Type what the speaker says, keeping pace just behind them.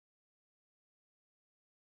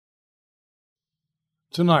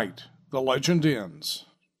Tonight, the legend ends.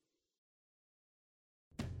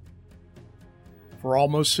 For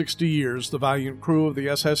almost 60 years, the valiant crew of the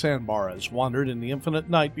SS Anbar has wandered in the infinite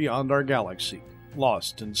night beyond our galaxy,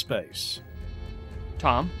 lost in space.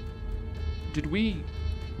 Tom, did we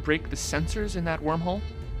break the sensors in that wormhole?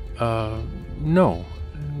 No.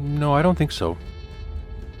 No, I don't think so.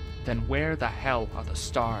 Then where the hell are the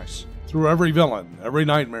stars? Through every villain, every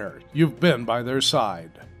nightmare, you've been by their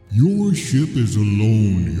side. Your ship is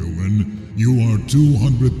alone, human. You are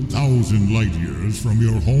 200,000 light years from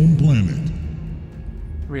your home planet.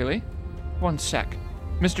 Really? One sec.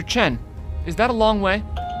 Mr. Chen, is that a long way?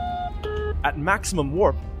 At maximum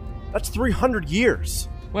warp, that's 300 years.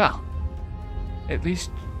 Well, at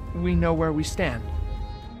least we know where we stand.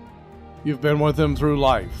 You've been with him through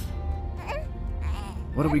life.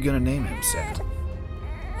 What are we gonna name him, Seth?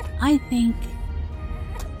 I think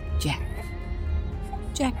Jack.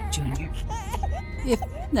 Jack Jr. If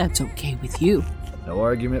that's okay with you. No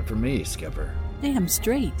argument for me, Skipper. Damn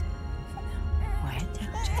straight. Quiet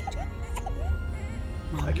down, Jack Jr.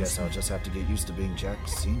 I guess I'll just have to get used to being Jack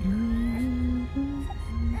Sr.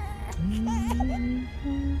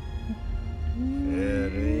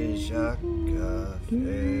 Fere Jacques,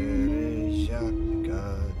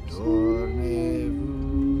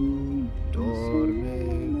 dormez-vous,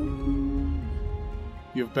 dormez-vous.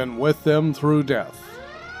 You've been with them through death.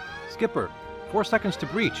 Skipper, 4 seconds to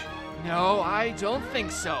breach. No, I don't think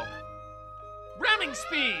so. Ramming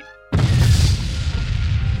speed!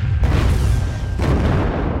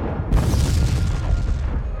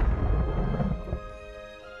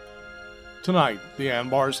 Tonight, the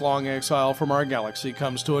Anbar's long exile from our galaxy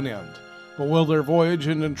comes to an end. But will their voyage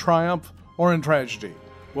end in triumph or in tragedy?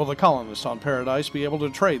 Will the colonists on Paradise be able to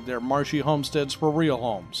trade their marshy homesteads for real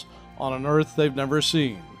homes on an Earth they've never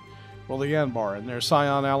seen? Will the Anbar and their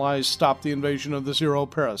Scion allies stop the invasion of the Zero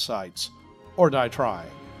parasites, or die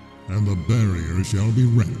trying? And the barrier shall be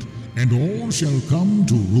rent, and all shall come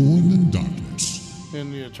to ruin and darkness.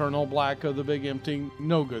 In the eternal black of the Big Empty,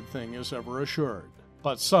 no good thing is ever assured.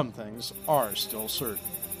 But some things are still certain.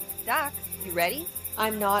 Doc, you ready?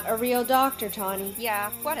 I'm not a real doctor, Tawny.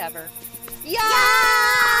 Yeah, whatever. Yeah!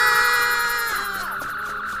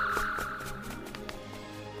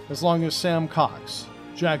 As long as Sam Cox,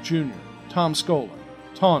 Jack Jr., Tom Skolin,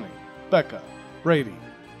 Tawny, Becca, Brady,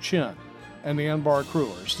 Chin, and the Anbar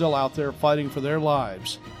crew are still out there fighting for their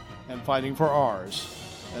lives and fighting for ours,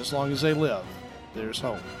 as long as they live, there's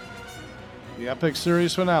hope. The epic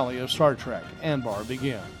series finale of Star Trek Anbar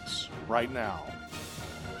begins right now.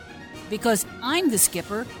 Because I'm the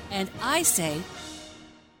skipper, and I say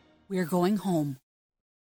we're going home.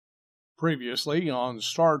 Previously on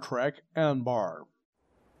Star Trek Anbar.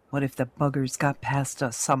 What if the buggers got past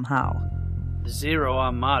us somehow? The Zero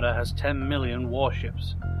Armada has 10 million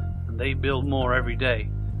warships, and they build more every day.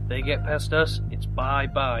 If they get past us, it's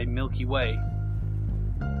bye-bye Milky Way.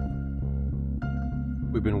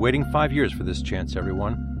 We've been waiting 5 years for this chance,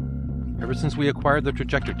 everyone. Ever since we acquired the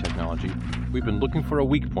trajector technology, we've been looking for a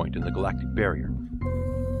weak point in the galactic barrier.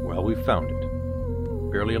 Well, we've found it.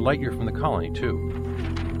 Barely a light year from the colony, too.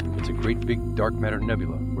 It's a great big dark matter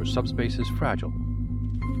nebula where subspace is fragile.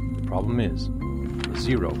 The problem is, the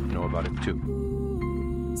Zero know about it too.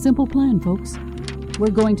 Simple plan, folks.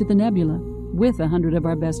 We're going to the nebula with 100 of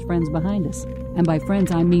our best friends behind us. And by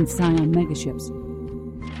friends, I mean Scion megaships.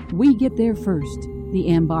 We get there first. The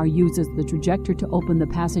Anbar uses the trajector to open the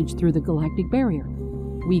passage through the galactic barrier.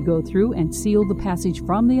 We go through and seal the passage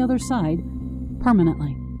from the other side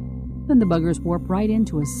permanently. Then the buggers warp right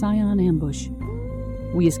into a Scion ambush.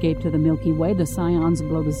 We escape to the Milky Way, the Scions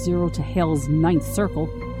blow the Zero to hell's ninth circle,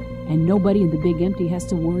 and nobody in the Big Empty has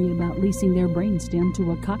to worry about leasing their brainstem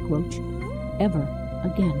to a cockroach ever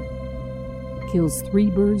again. Kills 3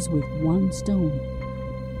 birds with 1 stone.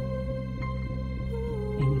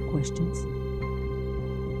 Any questions?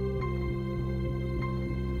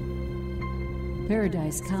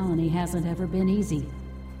 Paradise Colony hasn't ever been easy.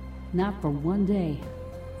 Not for one day,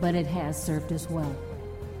 but it has served us well.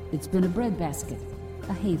 It's been a breadbasket,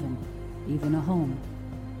 a haven, even a home.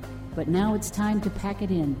 But now it's time to pack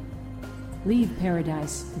it in. Leave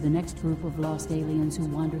Paradise for the next group of lost aliens who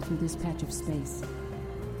wander through this patch of space.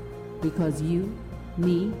 Because you,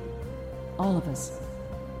 me, all of us,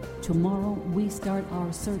 tomorrow we start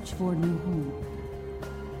our search for a new home.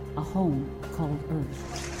 A home called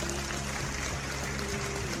Earth.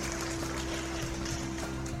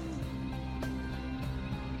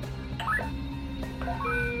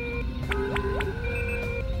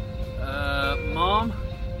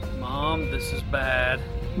 Mom, this is bad.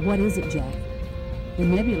 What is it, Jack? The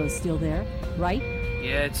nebula's still there, right?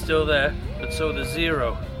 Yeah, it's still there, but so the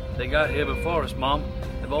Zero. They got here before us, Mom.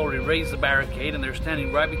 They've already raised the barricade and they're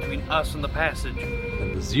standing right between us and the passage.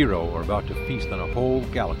 And the Zero are about to feast on a whole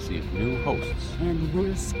galaxy of new hosts. And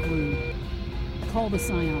we're screwed. Call the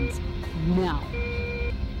Scions. Now.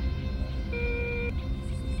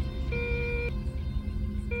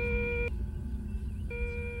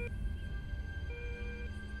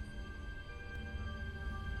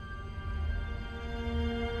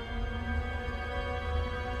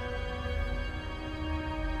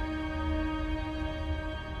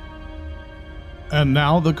 And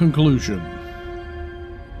now the conclusion.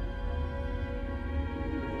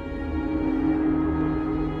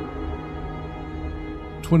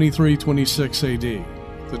 (2326 AD),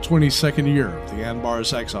 the 22nd year of the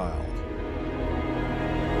Anbar's exile.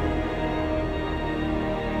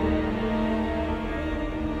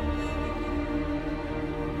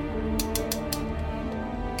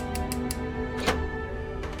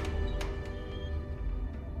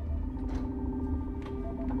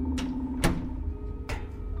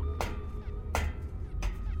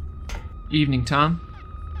 Evening, Tom.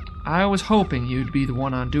 I was hoping you'd be the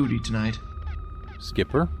one on duty tonight.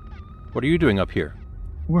 Skipper, what are you doing up here?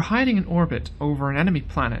 We're hiding in orbit over an enemy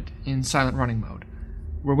planet in silent running mode.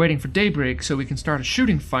 We're waiting for daybreak so we can start a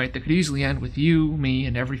shooting fight that could easily end with you, me,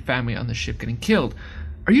 and every family on the ship getting killed.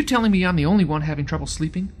 Are you telling me I'm the only one having trouble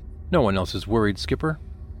sleeping? No one else is worried, Skipper.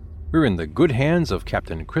 We're in the good hands of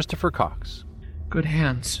Captain Christopher Cox. Good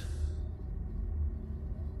hands.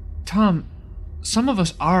 Tom, some of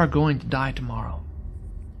us are going to die tomorrow.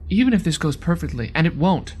 Even if this goes perfectly, and it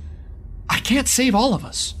won't. I can't save all of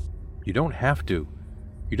us. You don't have to.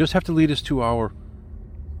 You just have to lead us to our...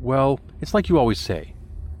 Well, it's like you always say.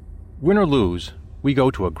 Win or lose, we go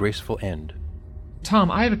to a graceful end. Tom,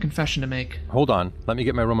 I have a confession to make. Hold on, let me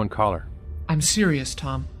get my Roman collar. I'm serious,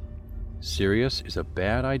 Tom. Serious is a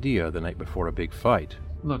bad idea the night before a big fight.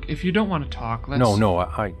 Look, if you don't want to talk, let's... No,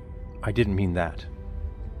 I didn't mean that.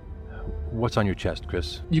 What's on your chest,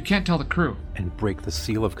 Chris? You can't tell the crew. And break the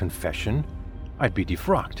seal of confession? I'd be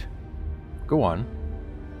defrocked. Go on.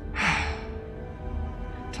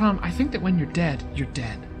 Tom, I think that when you're dead, you're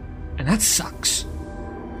dead. And that sucks.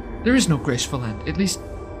 There is no graceful end. At least,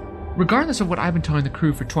 regardless of what I've been telling the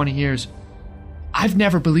crew for 20 years, I've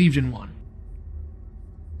never believed in one.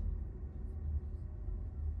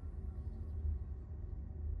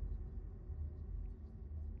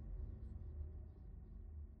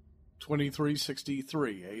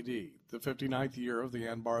 (2363 AD), the 59th year of the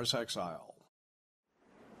Anbar's exile.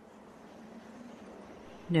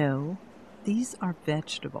 No, these are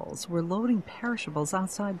vegetables. We're loading perishables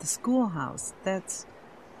outside the schoolhouse.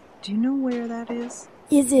 Do you know where that is?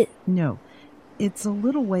 Is it? No, it's a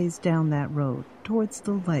little ways down that road, towards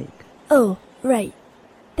the lake. Oh, right.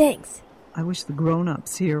 Thanks. I wish the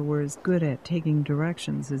grown-ups here were as good at taking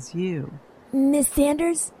directions as you. Miss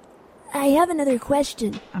Sanders, I have another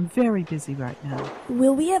question. I'm very busy right now.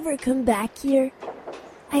 Will we ever come back here?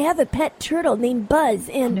 I have a pet turtle named Buzz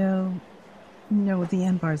and... No, the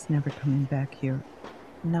Anbar's never coming back here.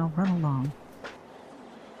 Now run along.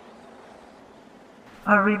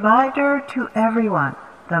 A reminder to everyone.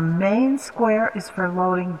 The main square is for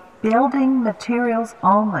loading building materials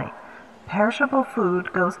only. Perishable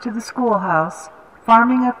food goes to the schoolhouse,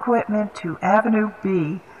 farming equipment to Avenue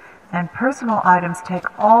B, and personal items take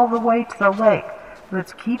all the way to the lake.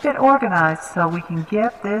 Let's keep it organized so we can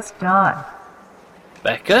get this done.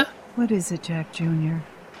 Becca? What is it, Jack Jr.?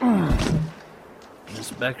 Miss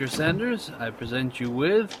Becker Sanders, I present you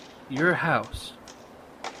with your house.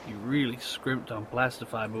 You really scrimped on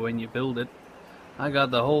plastifiber when you build it. I got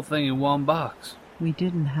the whole thing in one box. We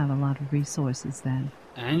didn't have a lot of resources then.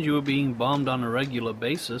 And you were being bombed on a regular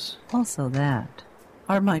basis. Also that.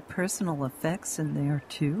 Are my personal effects in there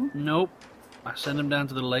too? Nope. I sent them down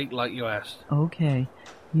to the lake like you asked. Okay.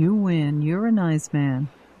 You win. You're a nice man.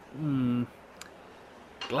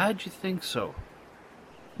 Glad you think so.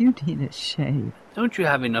 You need a shave. Don't you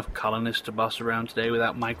have enough colonists to boss around today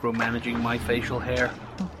without micromanaging my facial hair?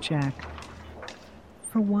 Oh, Jack.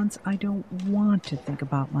 For once, I don't want to think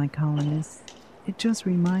about my colonists. It just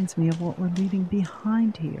reminds me of what we're leaving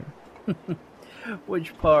behind here.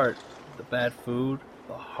 Which part? The bad food?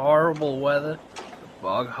 The horrible weather? The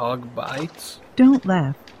bog hog bites? Don't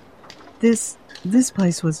laugh. This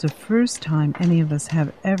place was the first time any of us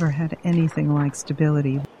have ever had anything like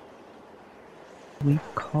stability. We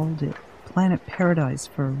called it Planet Paradise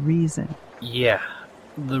for a reason. Yeah,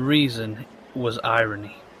 the reason was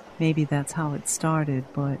irony. Maybe that's how it started,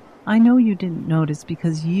 but I know you didn't notice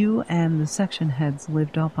because you and the section heads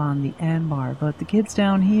lived up on the Anbar, but the kids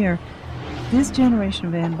down here, this generation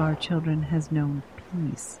of Anbar children has known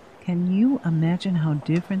peace. Can you imagine how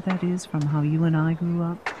different that is from how you and I grew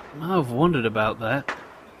up? I've wondered about that.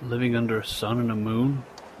 Living under a sun and a moon,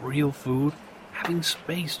 real food, having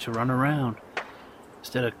space to run around.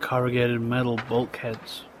 Instead of corrugated metal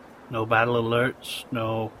bulkheads. No battle alerts,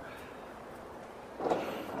 no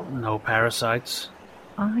parasites.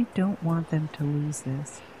 I don't want them to lose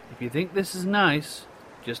this. If you think this is nice,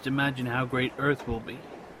 just imagine how great Earth will be.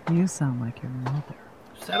 You sound like your mother.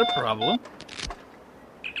 Is that a problem?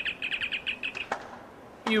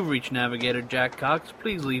 You've reached Navigator Jack Cox.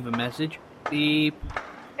 Please leave a message. Beep.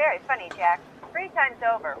 Very funny, Jack. 3 times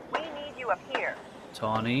over. We need you up here.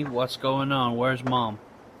 Tawny, what's going on? Where's Mom?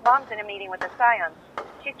 Mom's in a meeting with the Scions.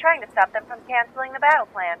 She's trying to stop them from canceling the battle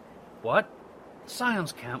plan. What? The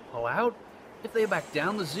Scions can't pull out. If they back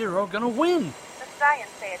down, the Zero are gonna win. The Scions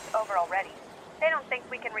say it's over already. They don't think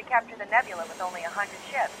we can recapture the nebula with only 100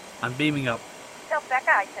 ships. I'm beaming up. Tell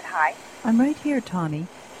Becca I said hi. I'm right here, Tawny.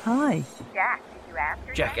 Hi. Jack, did you ask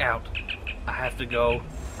her? Jack out. I have to go.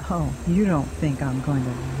 Oh, you don't think I'm going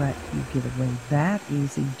to let you get away that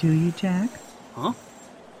easy, do you, Jack? Huh?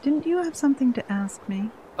 Didn't you have something to ask me?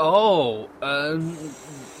 Oh,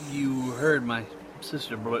 you heard my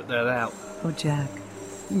sister blurt that out. Oh, Jack,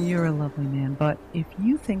 you're a lovely man, but if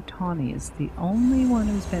you think Tawny is the only one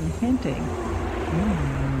who's been hinting, you're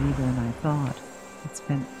more evil than I thought. It's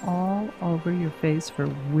been all over your face for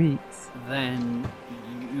weeks. Then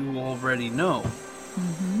you already know.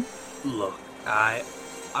 Mm-hmm. Look, I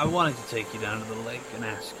wanted to take you down to the lake and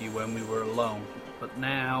ask you when we were alone, but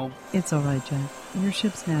now... It's all right, Jack. You're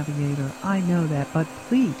ship's navigator. I know that, but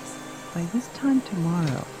please, by this time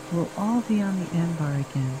tomorrow, we'll all be on the Anbar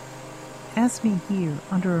again. Ask me here,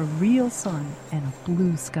 under a real sun and a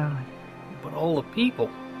blue sky. But all the people...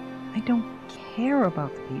 I don't care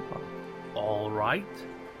about the people. All right.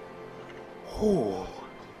 Oh.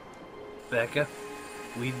 Becca,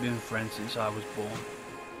 we've been friends since I was born.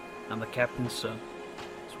 I'm the captain's son.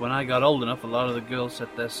 So when I got old enough, a lot of the girls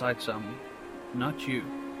set their sights on me. Not you.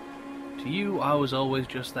 To you, I was always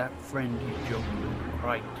just that friend you joked with,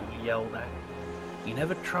 cried to, yelled at. You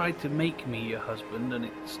never tried to make me your husband, and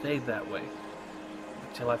it stayed that way.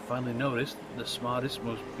 Until I finally noticed that the smartest,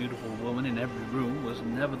 most beautiful woman in every room was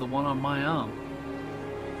never the one on my arm.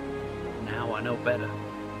 Now I know better,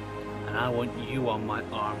 and I want you on my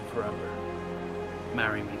arm forever.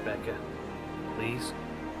 Marry me, Becca. Please?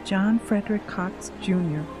 John Frederick Cox,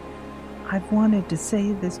 Jr. I've wanted to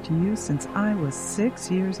say this to you since I was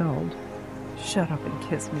 6 years old. Shut up and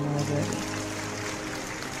kiss me already.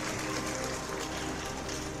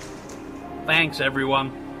 Thanks,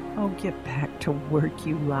 everyone. Oh, get back to work,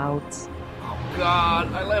 you louts. Oh,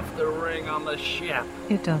 God, I left the ring on the ship.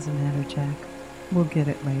 It doesn't matter, Jack. We'll get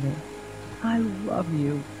it later. I love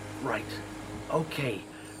you. Right. Okay.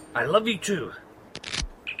 I love you, too.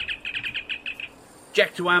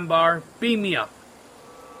 Jack to Anbar, beam me up.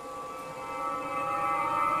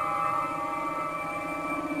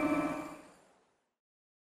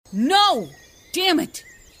 No! Damn it!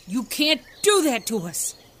 You can't do that to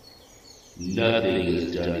us! Nothing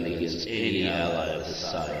is done against any ally of the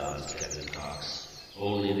Scions, Captain Cox.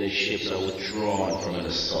 Only the ships are withdrawn from an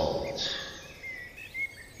assault.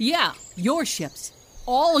 Yeah, your ships.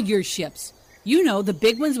 All your ships. You know, the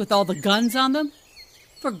big ones with all the guns on them.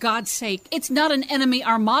 For God's sake, it's not an enemy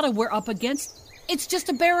armada we're up against. It's just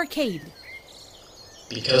a barricade.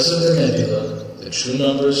 Because of the nebula, the true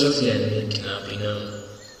numbers of the enemy cannot be known.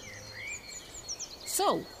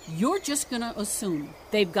 So, you're just gonna assume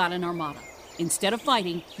they've got an armada. Instead of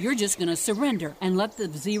fighting, you're just gonna surrender and let the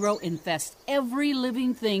Zero infest every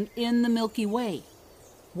living thing in the Milky Way.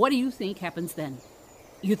 What do you think happens then?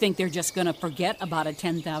 You think they're just gonna forget about a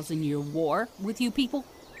 10,000-year war with you people?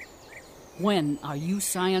 When are you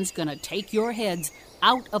Scions gonna take your heads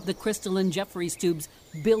out of the crystalline Jeffries tubes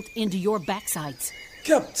built into your backsides?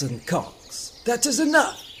 Captain Cox, that is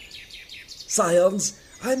enough. Scions,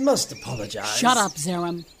 I must apologize. Shut up,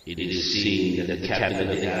 Zerum. It is seen that the captain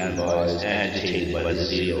of the Anbar is agitated by the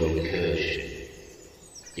Zero incursion.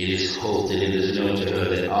 It is hoped that it is known to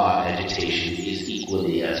her that our agitation is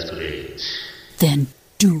equally as great. Then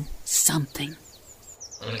do something.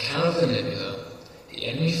 On account of the nebula, the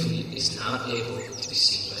enemy fleet is not able to be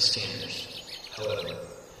seen by scanners. However,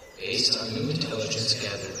 based on new intelligence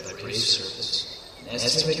gathered by Brave Service, an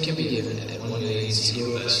estimate can be given at 1 million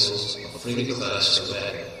Zero vessels of frigate class or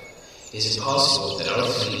better. It is impossible that our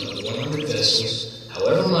fleet of 100 vessels,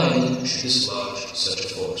 however mighty, should dislodge such a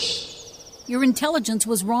force. Your intelligence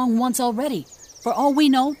was wrong once already. For all we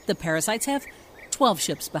know, the parasites have 12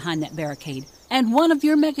 ships behind that barricade, and one of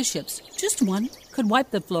your megaships, just one, could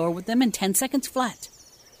wipe the floor with them in 10 seconds flat.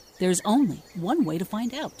 There's only one way to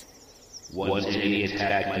find out. Once any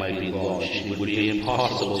attack might be launched, it would be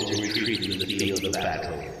impossible to retreat from the field of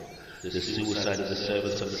battle. The suicide of the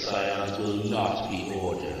servants of the Scions will not be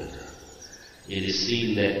ordered. It is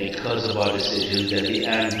seen that because of our decision that the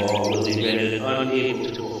Anbar will be rendered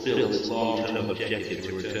unable to fulfill its long-term objective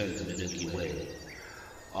to return to the Milky Way.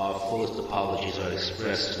 Our fullest apologies are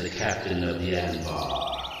expressed to the captain of the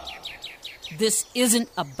Anbar. This isn't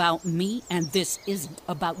about me, and this isn't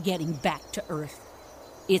about getting back to Earth.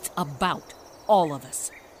 It's about all of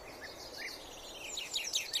us.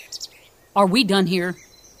 Are we done here?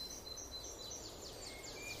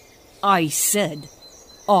 I said,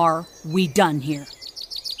 are we done here?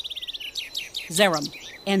 Zerum,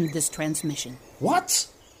 end this transmission. What?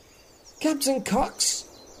 Captain Cox?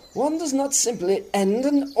 One does not simply end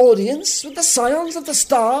an audience with the Scions of the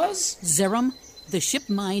Stars? Zerum, the ship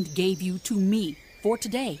mind gave you to me for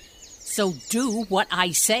today. So do what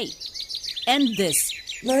I say. End this.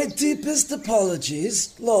 My deepest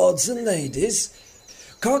apologies, lords and ladies.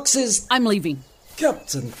 Cox is... I'm leaving.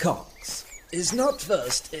 Captain Cox is not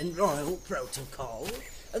versed in royal protocol,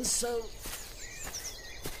 and so...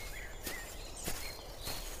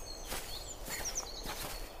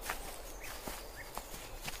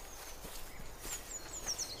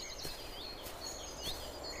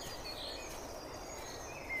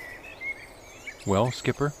 Well,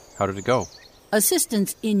 Skipper, how did it go?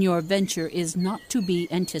 Assistance in your venture is not to be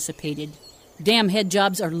anticipated. Damn head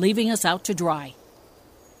jobs are leaving us out to dry.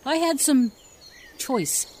 I had some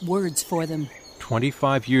choice words for them.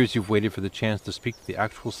 25 years you've waited for the chance to speak to the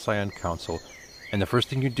actual Scion Council, and the first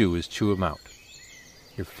thing you do is chew them out.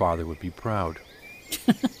 Your father would be proud.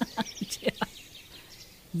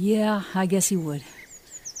 Yeah, I guess he would.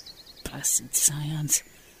 Blessed Scions.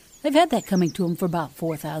 They've had that coming to them for about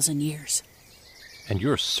 4,000 years. And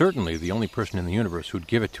you're certainly the only person in the universe who'd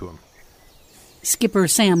give it to him. Skipper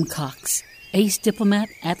Sam Cox, ace diplomat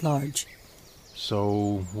at large.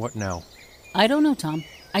 So, what now? I don't know, Tom.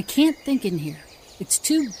 I can't think in here. It's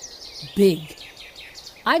too big.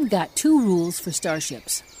 I've got 2 rules for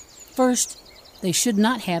starships. First, they should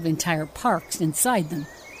not have entire parks inside them.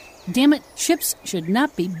 Damn it, ships should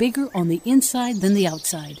not be bigger on the inside than the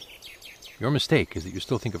outside. Your mistake is that you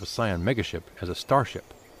still think of a Scion megaship as a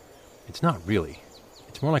starship. It's not really.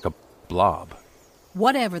 It's more like a blob.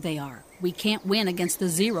 Whatever they are, we can't win against the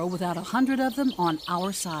Zero without 100 of them on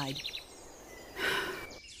our side.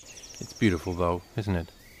 It's beautiful, though, isn't it?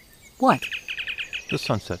 What? The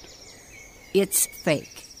sunset. It's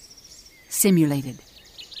fake. Simulated.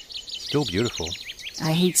 Still beautiful.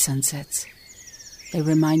 I hate sunsets. They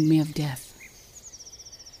remind me of death.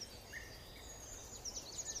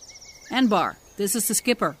 Anbar, this is the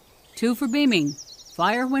skipper. 2 for beaming.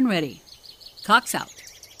 Fire when ready. Cox out.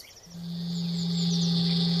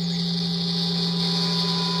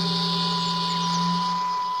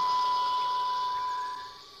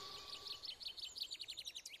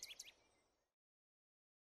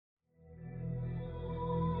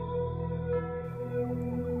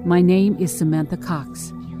 My name is Samantha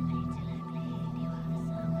Cox.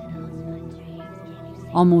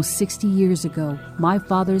 Almost 60 years ago, my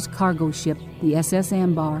father's cargo ship, the SS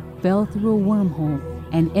Anbar, fell through a wormhole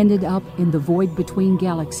and ended up in the void between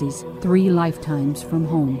galaxies, 3 lifetimes from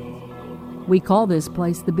home. We call this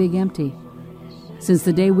place the Big Empty. Since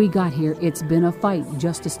the day we got here, it's been a fight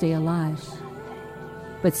just to stay alive.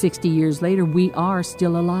 But 60 years later, we are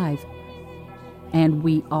still alive. And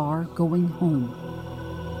we are going home.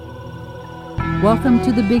 Welcome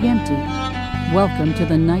to the Big Empty. Welcome to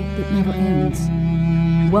the night that never ends.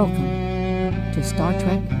 Welcome to Star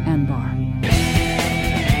Trek Anbar.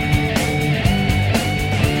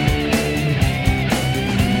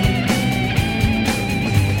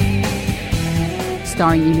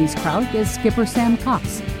 Starring Elise Kraut as Skipper Sam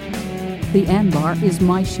Cox. The Anbar is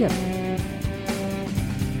my ship.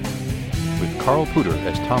 With Carl Puder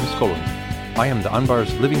as Tom Skolin, I am the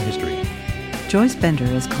Anbar's living history. Joyce Bender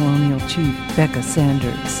as Colonial Chief Becca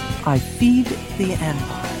Sanders. I feed the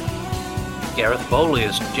Anbar. Gareth Bowley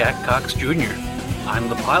as Jack Cox Jr. I'm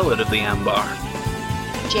the pilot of the Anbar.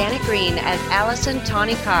 Janet Green as Allison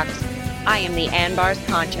Tawny Cox. I am the Anbar's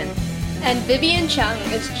conscience. And Vivian Chung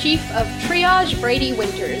as Chief of Triage Brady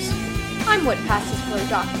Winters. I'm what passes for a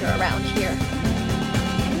doctor around here.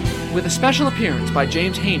 With a special appearance by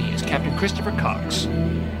James Haney as Captain Christopher Cox.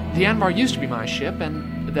 The Anbar used to be my ship,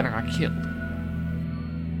 and then I got killed.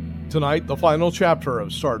 Tonight, the final chapter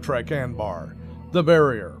of Star Trek Anbar, The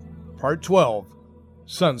Barrier, Part 12,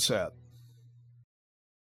 Sunset.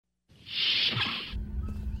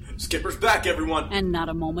 Skipper's back, everyone! And not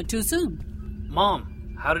a moment too soon.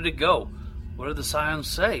 Mom, how did it go? What did the Scions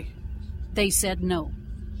say? They said no.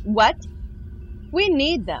 What? We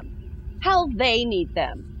need them. Hell, they need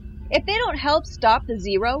them. If they don't help stop the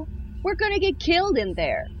Zero, we're gonna get killed in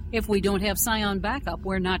there. If we don't have Scion backup,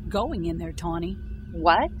 we're not going in there, Tawny.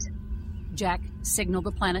 What? Jack, signal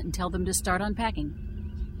the planet and tell them to start unpacking.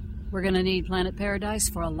 We're gonna need Planet Paradise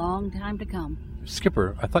for a long time to come.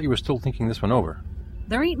 Skipper, I thought you were still thinking this one over.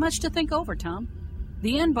 There ain't much to think over, Tom.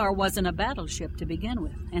 The Enbar wasn't a battleship to begin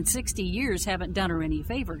with, and 60 years haven't done her any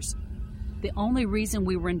favors. The only reason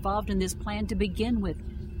we were involved in this plan to begin with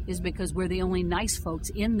is because we're the only nice folks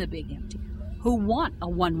in the Big Empty who want a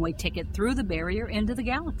one-way ticket through the barrier into the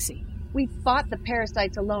galaxy. We fought the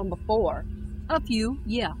parasites alone before. A few,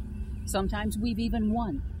 yeah. Sometimes we've even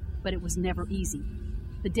won, but it was never easy.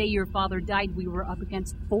 The day your father died, we were up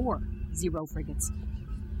against 4 Zero frigates.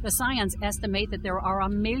 The Scions estimate that there are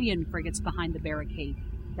 1 million frigates behind the barricade.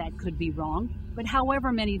 That could be wrong, but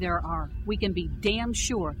however many there are, we can be damn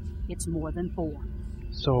sure it's more than 4.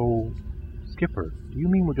 So, Skipper, do you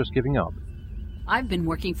mean we're just giving up? I've been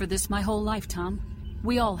working for this my whole life, Tom.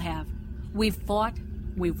 We all have. We've fought,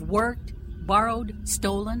 we've worked, borrowed,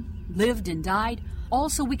 stolen, lived and died, all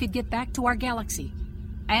so we could get back to our galaxy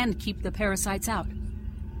and keep the parasites out.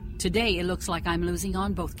 Today, it looks like I'm losing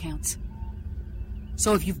on both counts.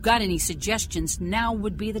 So if you've got any suggestions, now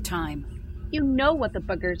would be the time. You know what the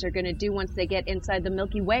buggers are going to do once they get inside the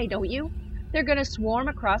Milky Way, don't you? They're going to swarm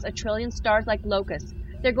across 1 trillion stars like locusts.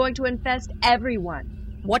 They're going to infest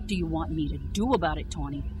everyone. What do you want me to do about it,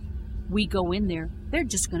 Tawny? We go in there, they're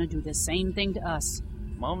just going to do the same thing to us.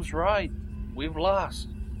 Mom's right. We've lost.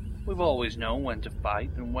 We've always known when to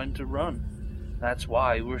fight and when to run. That's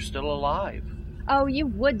why we're still alive. Oh, you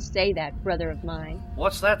would say that, brother of mine.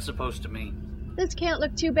 What's that supposed to mean? This can't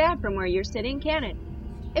look too bad from where you're sitting, can it?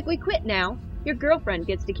 If we quit now, your girlfriend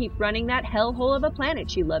gets to keep running that hellhole of a planet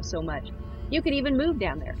she loves so much. You could even move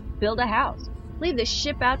down there, build a house, leave the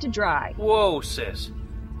ship out to dry. Whoa, sis.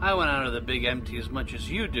 I went out of the Big Empty as much as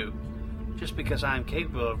you do. Just because I'm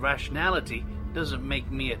capable of rationality doesn't make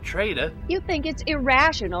me a traitor. You think it's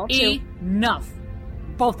irrational to... Enough!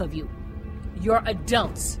 Both of you. You're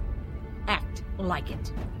adults. Act like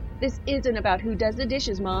it. This isn't about who does the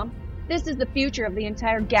dishes, Mom. This is the future of the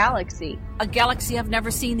entire galaxy. A galaxy I've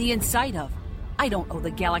never seen the inside of. I don't owe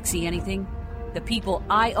the galaxy anything. The people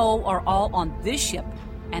I owe are all on this ship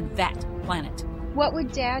and that planet. What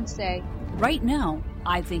would Dad say? Right now,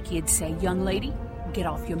 I think he'd say, young lady, get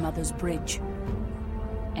off your mother's bridge.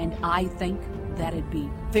 And I think that'd be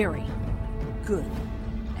very good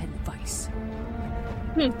advice.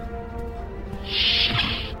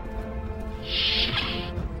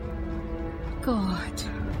 God.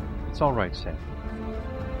 It's all right, Sam.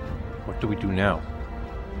 What do we do now?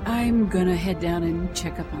 I'm gonna head down and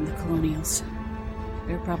check up on the Colonials.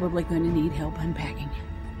 They're probably gonna need help unpacking.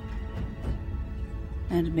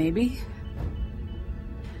 And maybe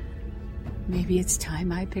it's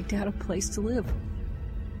time I picked out a place to live.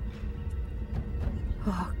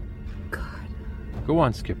 Oh, God. Go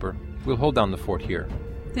on, Skipper. We'll hold down the fort here.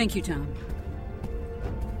 Thank you, Tom.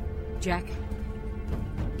 Jack,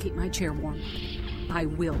 keep my chair warm. I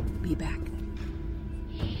will be back.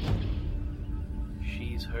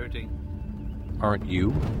 She's hurting. Aren't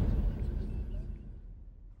you?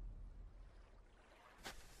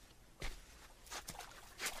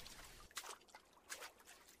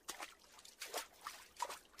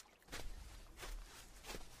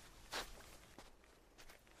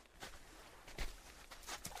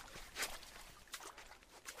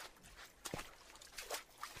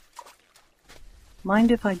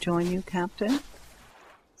 Mind if I join you, Captain?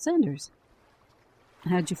 Sanders,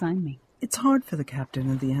 how'd you find me? It's hard for the captain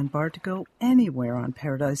of the Anbar to go anywhere on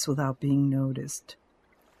Paradise without being noticed.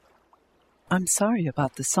 I'm sorry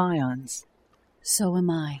about the Scions. So am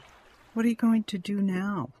I. What are you going to do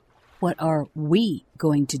now? What are we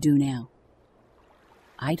going to do now?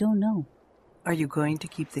 I don't know. Are you going to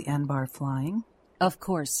keep the Anbar flying? Of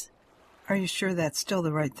course. Are you sure that's still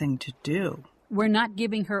the right thing to do? We're not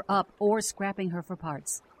giving her up or scrapping her for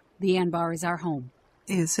parts. The Anbar is our home.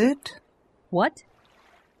 Is it? What?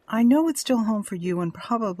 I know it's still home for you and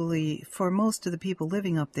probably for most of the people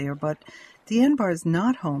living up there, but the Anbar is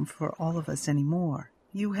not home for all of us anymore.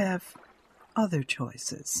 You have other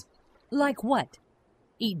choices. Like what?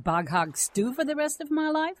 Eat bog hog stew for the rest of my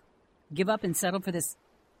life? Give up and settle for this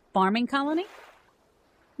farming colony?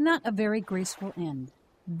 Not a very graceful end.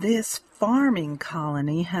 This farming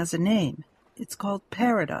colony has a name. It's called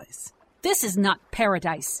Paradise. This is not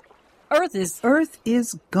Paradise. Earth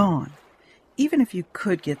is gone. Even if you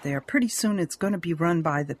could get there, pretty soon it's going to be run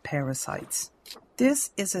by the parasites.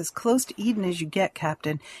 This is as close to Eden as you get,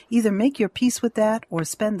 Captain. Either make your peace with that or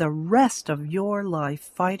spend the rest of your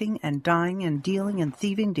life fighting and dying and dealing and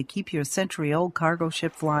thieving to keep your century-old cargo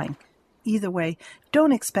ship flying. Either way,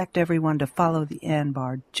 don't expect everyone to follow the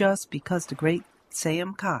Anbar just because the great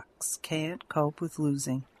Sam Cox can't cope with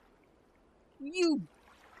losing. You!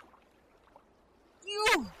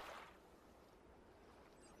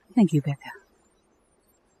 Thank you, Becca.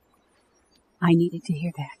 I needed to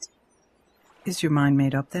hear that. Is your mind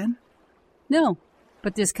made up then? No,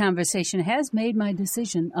 but this conversation has made my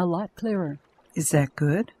decision a lot clearer. Is that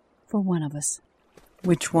good? For one of us.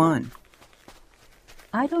 Which one?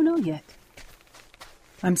 I don't know yet.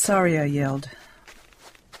 I'm sorry I yelled.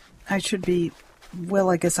 I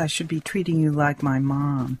guess I should be treating you like my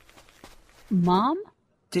mom. Mom?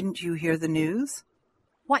 Didn't you hear the news?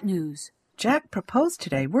 What news? Jack proposed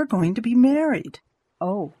today. We're going to be married.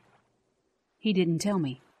 Oh. He didn't tell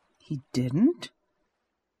me. He didn't?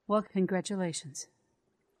 Well, congratulations.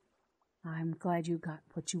 I'm glad you got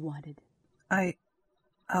what you wanted.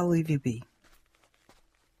 I'll leave you be.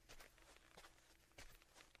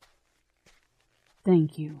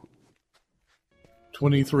 Thank you.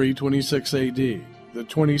 2326 AD, the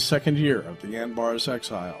 22nd year of the Anbar's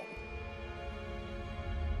exile.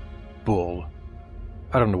 Bull.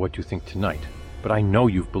 I don't know what you think tonight, but I know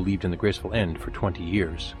you've believed in the graceful end for 20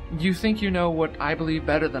 years. You think you know what I believe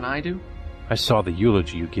better than I do? I saw the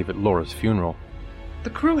eulogy you gave at Laura's funeral. The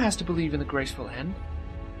crew has to believe in the graceful end.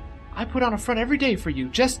 I put on a front every day for you,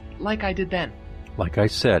 just like I did then. Like I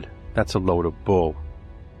said, that's a load of bull.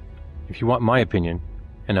 If you want my opinion,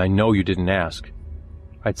 and I know you didn't ask,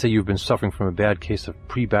 I'd say you've been suffering from a bad case of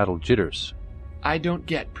pre-battle jitters. I don't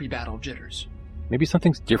get pre-battle jitters. Maybe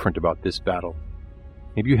something's different about this battle.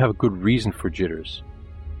 Maybe you have a good reason for jitters.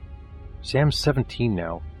 Sam's 17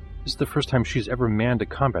 now. This is the first time she's ever manned a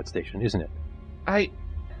combat station, isn't it? I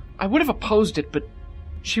would have opposed it, but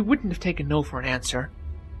she wouldn't have taken no for an answer.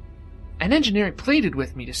 And engineering pleaded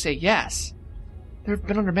with me to say yes. They've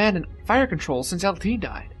been undermanned in fire control since LT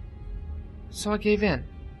died. So I gave in.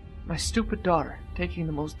 My stupid daughter, taking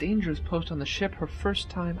the most dangerous post on the ship her first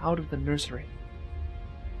time out of the nursery.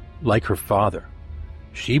 Like her father.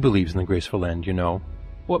 She believes in the graceful end, you know.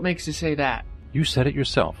 What makes you say that? You said it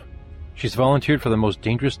yourself. She's volunteered for the most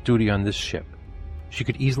dangerous duty on this ship. She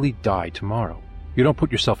could easily die tomorrow. You don't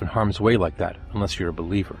put yourself in harm's way like that unless you're a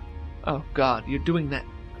believer. Oh, God, you're doing that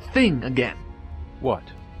thing again. What?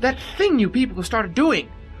 That thing you people have started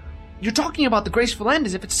doing. You're talking about the graceful end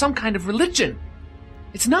as if it's some kind of religion.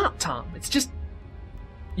 It's not, Tom. It's just...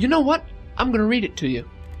 You know what? I'm going to read it to you.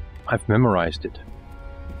 I've memorized it.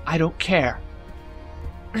 I don't care.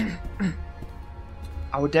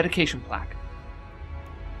 Our dedication plaque.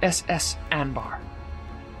 SS Anbar.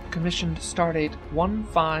 Commissioned stardate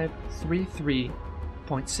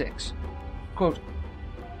 1533.6. Quote,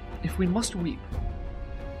 "If we must weep,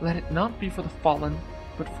 let it not be for the fallen,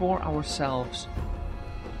 but for ourselves.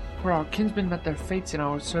 For our kinsmen met their fates in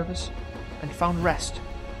our service, and found rest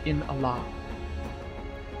in Allah.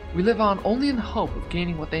 We live on only in the hope of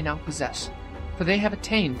gaining what they now possess, for they have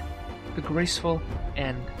attained the graceful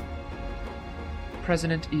end."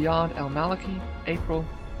 President Iyad al-Maliki, April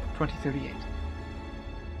 2038.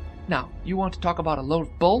 Now, you want to talk about a load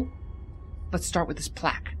of bull? Let's start with this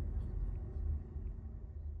plaque.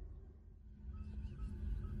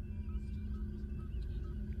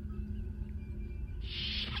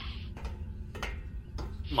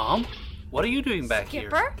 Mom, what are you doing back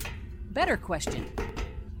Skipper? here? Better question.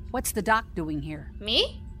 What's the doc doing here?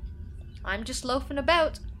 Me? I'm just loafing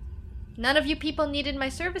about. None of you people needed my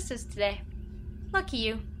services today. Lucky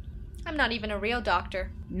you. I'm not even a real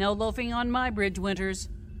doctor. No loafing on my bridge, Winters.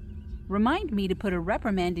 Remind me to put a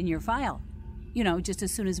reprimand in your file. You know, just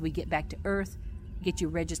as soon as we get back to Earth, get you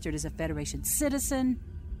registered as a Federation citizen,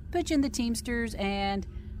 put you in the Teamsters, and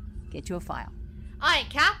get you a file. Aye,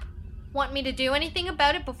 Cap. Want me to do anything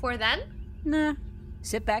about it before then? Nah.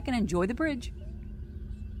 Sit back and enjoy the bridge.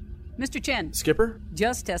 Mr. Chen. Skipper?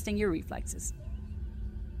 Just testing your reflexes.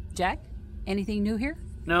 Jack, anything new here?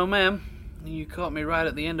 No, ma'am. You caught me right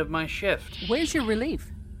at the end of my shift. Where's your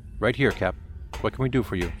relief? Right here, Cap. What can we do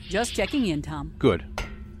for you? Just checking in, Tom. Good.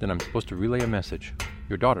 Then I'm supposed to relay a message.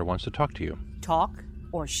 Your daughter wants to talk to you. Talk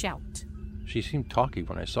or shout? She seemed talky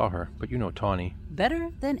when I saw her, but you know Tawny. Better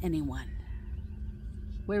than anyone.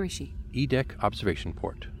 Where is she? E-deck observation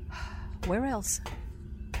port. Where else?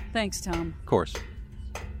 Thanks, Tom. Of course.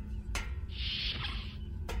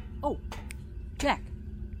 Oh, Jack,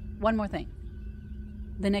 one more thing.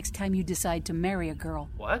 The next time you decide to marry a girl...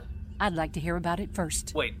 What? I'd like to hear about it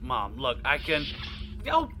first. Wait, Mom, look, I can...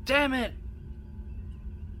 Oh, damn it!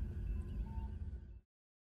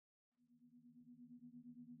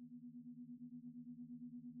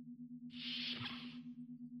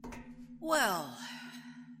 Well.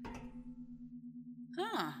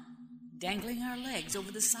 Dangling our legs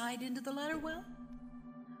over the side into the ladder well?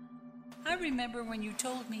 I remember when you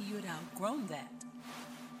told me you'd outgrown that.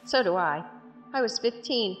 So do I. I was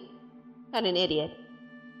 15 and an idiot.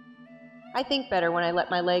 I think better when I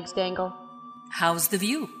let my legs dangle. How's the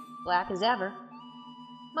view? Black as ever.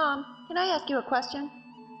 Mom, can I ask you a question?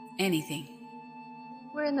 Anything.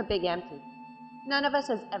 We're in the big empty. None of us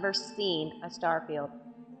has ever seen a star field.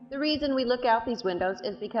 The reason we look out these windows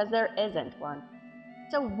is because there isn't one.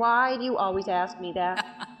 So why do you always ask me that?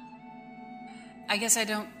 I guess I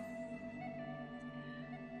don't.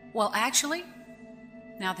 Well, actually,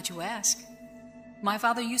 now that you ask, my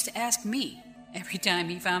father used to ask me every time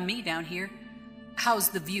he found me down here, how's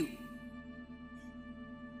the view?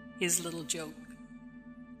 His little joke.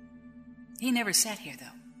 He never sat here,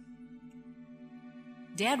 though.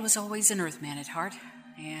 Dad was always an Earthman at heart,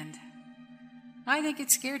 and I think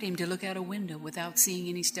it scared him to look out a window without seeing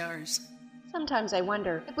any stars. Sometimes I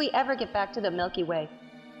wonder if we ever get back to the Milky Way.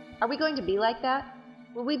 Are we going to be like that?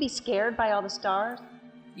 Will we be scared by all the stars?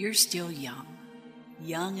 You're still young.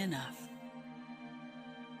 Young enough.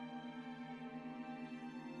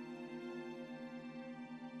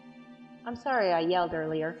 I'm sorry I yelled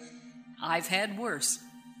earlier. I've had worse.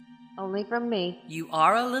 Only from me. You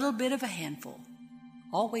are a little bit of a handful.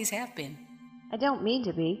 Always have been. I don't mean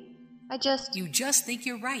to be. You just think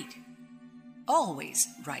you're right. Always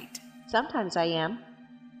right. Sometimes I am.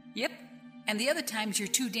 Yep. And the other times you're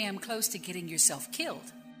too damn close to getting yourself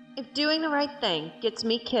killed. If doing the right thing gets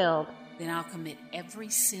me killed, then I'll commit every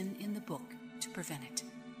sin in the book to prevent it.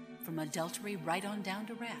 From adultery right on down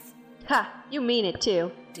to wrath. Ha! You mean it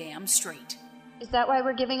too. Damn straight. Is that why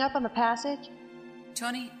we're giving up on the passage?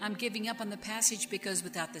 Tony, I'm giving up on the passage because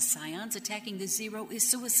without the Scions, attacking the Zero is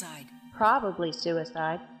suicide. Probably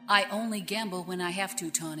suicide. I only gamble when I have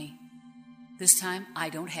to, Tony. This time, I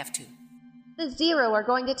don't have to. The Zero are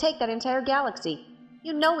going to take that entire galaxy.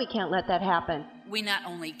 You know we can't let that happen. We not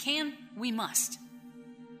only can, we must.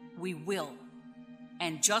 We will.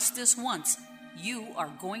 And just this once, you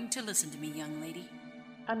are going to listen to me, young lady.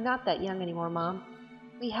 I'm not that young anymore, Mom.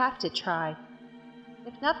 We have to try.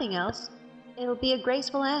 If nothing else, it'll be a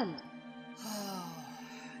graceful end. Oh,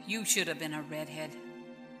 you should have been a redhead.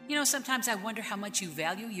 You know, sometimes I wonder how much you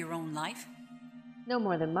value your own life. No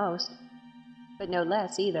more than most, but no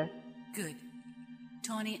less either. Good.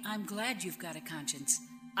 Tony, I'm glad you've got a conscience.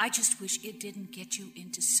 I just wish it didn't get you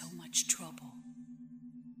into so much trouble.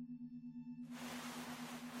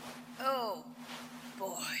 Oh,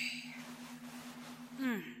 boy.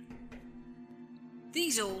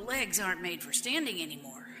 These old legs aren't made for standing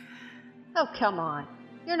anymore. Oh, come on.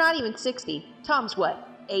 You're not even 60. Tom's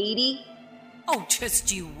what, 80? Oh,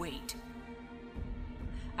 just you wait.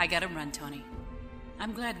 I gotta run, Tony.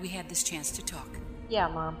 I'm glad we had this chance to talk. Yeah,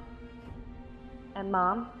 Mom. And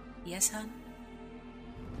Mom? Yes, hon?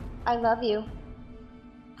 I love you.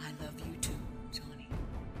 I love you too, Tony.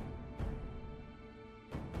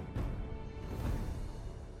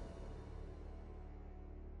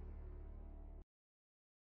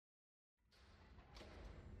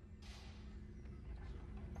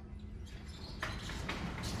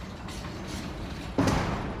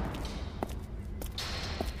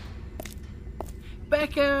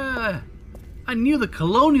 Becca! I knew the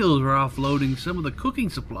Colonials were offloading some of the cooking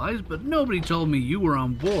supplies, but nobody told me you were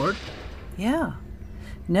on board. Yeah.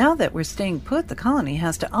 Now that we're staying put, the colony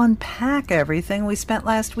has to unpack everything we spent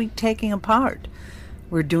last week taking apart.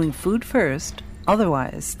 We're doing food first.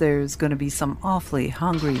 Otherwise, there's going to be some awfully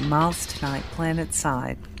hungry mouths tonight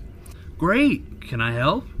planet-side. Great. Can I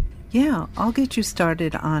help? Yeah, I'll get you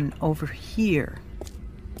started on over here.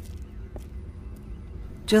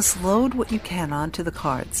 Just load what you can onto the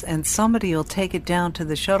carts, and somebody will take it down to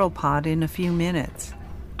the shuttle pod in a few minutes.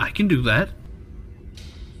 I can do that.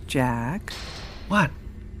 Jack? What?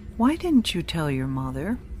 Why didn't you tell your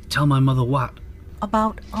mother? Tell my mother what?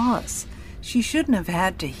 About us. She shouldn't have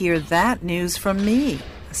had to hear that news from me,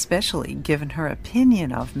 especially given her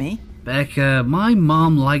opinion of me. Becca, my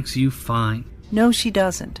mom likes you fine. No, she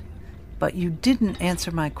doesn't. But you didn't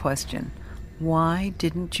answer my question. Why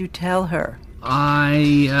didn't you tell her?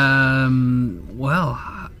 I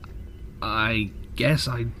guess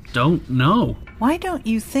I don't know. Why don't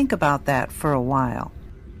you think about that for a while?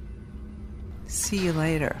 See you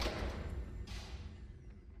later.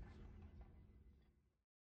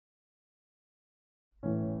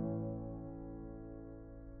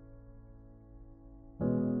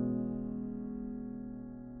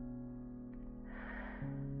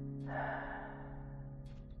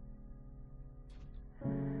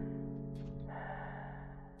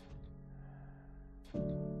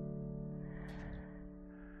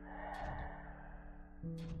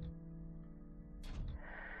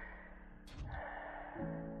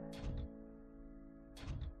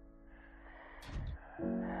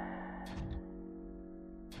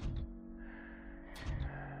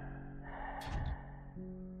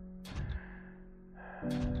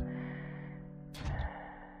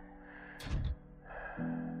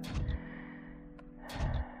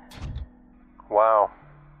 wow.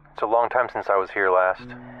 It's a long time since I was here last.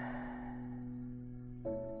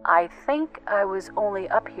 I think I was only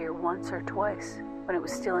up here once or twice, when it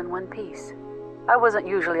was still in one piece. I wasn't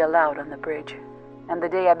usually allowed on the bridge, and the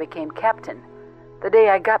day I became captain, the day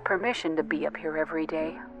I got permission to be up here every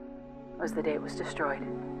day, was the day it was destroyed.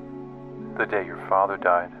 The day your father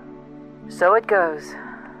died. So it goes.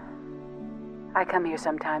 I come here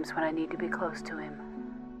sometimes when I need to be close to him.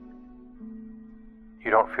 You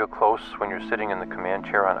don't feel close when you're sitting in the command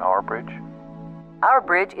chair on our bridge? Our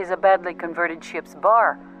bridge is a badly converted ship's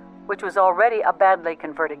bar, which was already a badly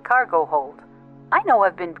converted cargo hold. I know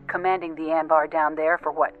I've been commanding the Anbar down there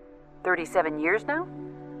for, 37 years now?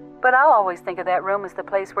 But I'll always think of that room as the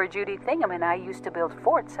place where Judy Thingham and I used to build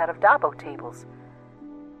forts out of Dabo tables,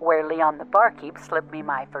 where Leon the barkeep slipped me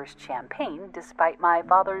my first champagne despite my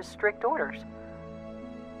father's strict orders,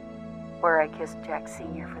 where I kissed Jack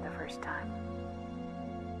Sr. for the first time.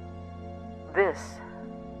 This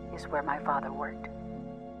is where my father worked.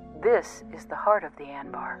 This is the heart of the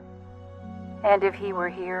Anbar. And if he were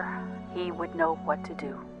here, he would know what to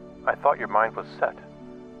do. I thought your mind was set.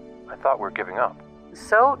 I thought we were giving up.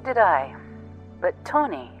 So did I. But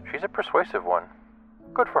Tony... She's a persuasive one.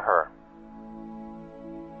 Good for her.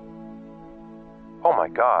 Oh my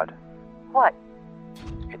God. What?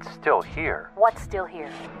 It's still here. What's still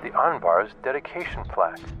here? The Anbar's dedication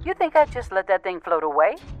plaque. You think I'd just let that thing float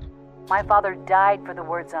away? My father died for the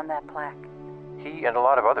words on that plaque. He and a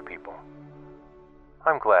lot of other people.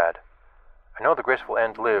 I'm glad. I know the graceful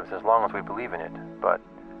end lives as long as we believe in it, but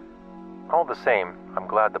all the same, I'm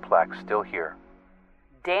glad the plaque's still here.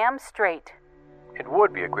 Damn straight. It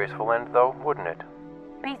would be a graceful end, though, wouldn't it?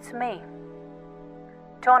 Beats me.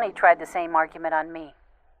 Tony tried the same argument on me.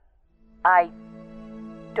 I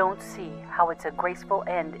don't see how it's a graceful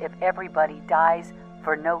end if everybody dies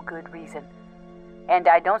for no good reason. And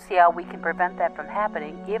I don't see how we can prevent that from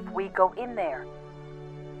happening if we go in there.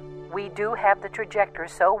 We do have the trajector,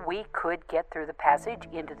 so we could get through the passage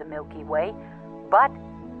into the Milky Way, but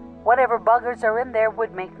whatever buggers are in there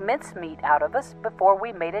would make mincemeat out of us before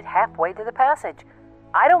we made it halfway to the passage.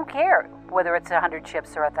 I don't care whether it's 100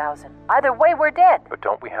 ships or 1,000. Either way, we're dead. But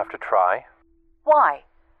don't we have to try? Why?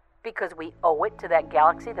 Because we owe it to that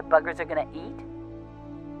galaxy the buggers are going to eat?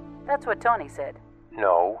 That's what Tony said.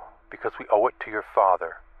 No, because we owe it to your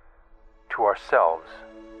father, to ourselves.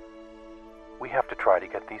 We have to try to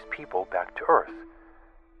get these people back to Earth.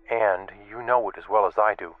 And you know it as well as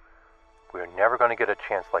I do. We're never going to get a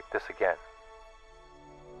chance like this again.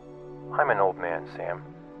 I'm an old man, Sam.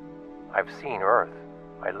 I've seen Earth.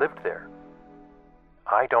 I lived there.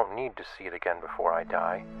 I don't need to see it again before I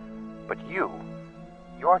die. But you,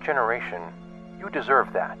 your generation, you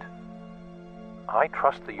deserve that. I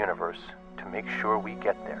trust the universe to make sure we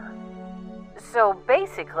get there. So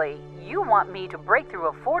basically, you want me to break through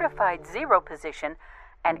a fortified zero position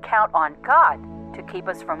and count on God to keep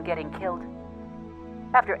us from getting killed?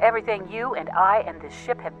 After everything you and I and this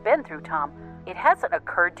ship have been through, Tom, it hasn't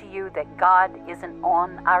occurred to you that God isn't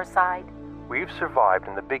on our side? We've survived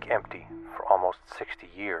in the big empty for almost 60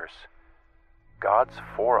 years. God's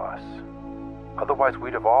for us. Otherwise,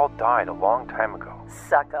 we'd have all died a long time ago.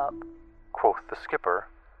 Suck up. Quoth the skipper,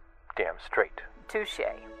 damn straight.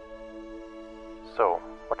 Touché. So,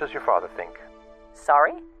 what does your father think?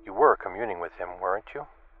 Sorry? You were communing with him, weren't you?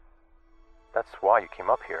 That's why you came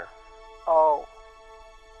up here. Oh.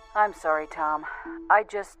 I'm sorry, Tom. I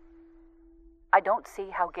don't see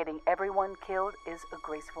how getting everyone killed is a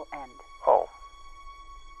graceful end. Oh.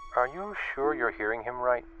 Are you sure you're hearing him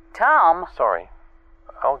right? Tom! Sorry.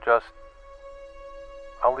 I'll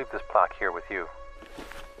leave this plaque here with you.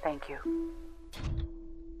 Thank you.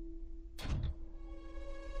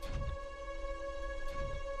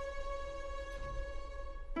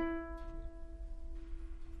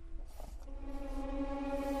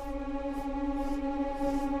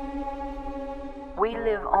 We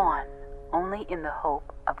live on only in the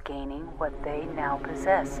hope of gaining what they now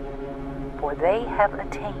possess, for they have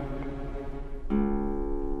attained.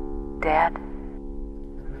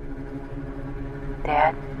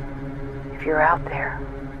 Dad, if you're out there,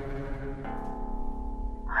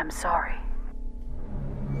 I'm sorry.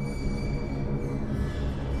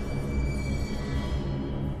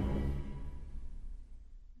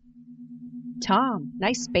 Tom,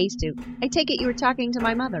 nice spacesuit. I take it you were talking to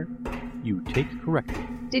my mother. You take correctly.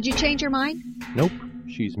 Did you change your mind? Nope.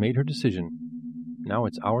 She's made her decision. Now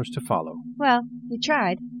it's ours to follow. Well, you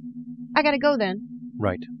tried. I gotta go then.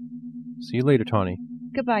 Right. See you later, Tawny.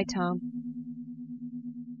 Goodbye, Tom.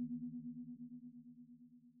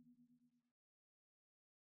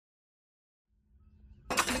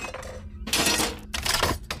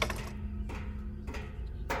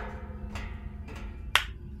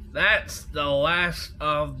 That's the last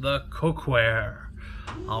of the cookware.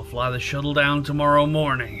 I'll fly the shuttle down tomorrow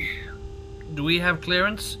morning. Do we have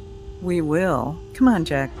clearance? We will. Come on,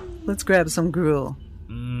 Jack. Let's grab some gruel.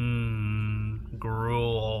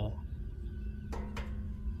 Gruel.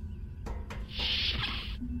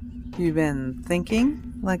 You been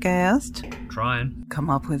thinking, like I asked? Trying. Come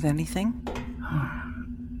up with anything?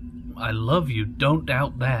 I love you, don't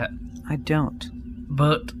doubt that. I don't.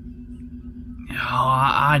 But,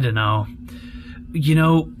 I don't know. You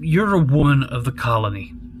know, you're a woman of the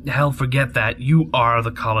colony. Hell, forget that. You are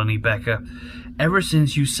the colony, Becca. Ever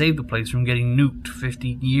since you saved the place from getting nuked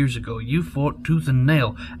 50 years ago, you fought tooth and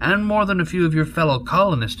nail, and more than a few of your fellow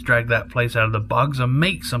colonists to drag that place out of the bogs and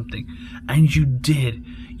make something. And you did.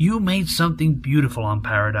 You made something beautiful on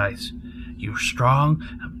Paradise. You're strong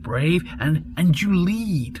and brave, and you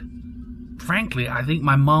lead. Frankly, I think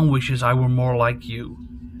my mom wishes I were more like you.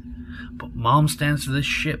 But Mom stands for this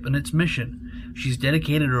ship and its mission. She's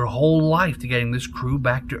dedicated her whole life to getting this crew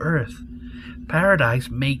back to Earth. Paradise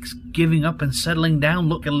makes giving up and settling down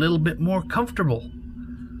look a little bit more comfortable.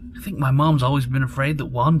 I think my mom's always been afraid that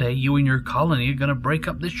one day you and your colony are going to break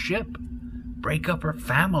up this ship. Break up her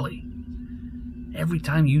family. Every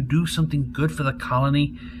time you do something good for the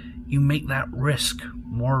colony, you make that risk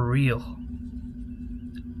more real.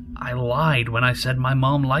 I lied when I said my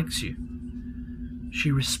mom likes you.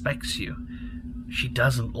 She respects you. She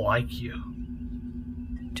doesn't like you.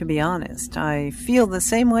 To be honest, I feel the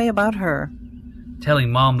same way about her.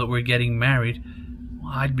 Telling Mom that we're getting married,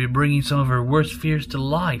 I'd be bringing some of her worst fears to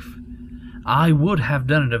life. I would have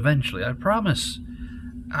done it eventually, I promise.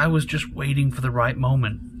 I was just waiting for the right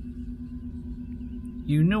moment.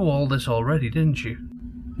 You knew all this already, didn't you?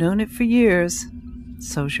 Known it for years.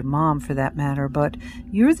 So's your mom, for that matter, but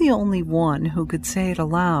you're the only one who could say it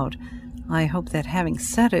aloud. I hope that having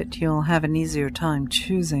said it, you'll have an easier time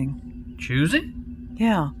choosing. Choosing?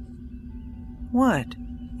 Yeah. What?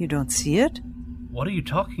 You don't see it? What are you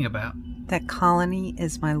talking about? That colony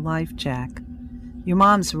is my life, Jack. Your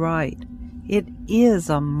mom's right. It is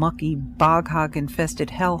a mucky, bog-hog-infested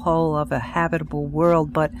hellhole of a habitable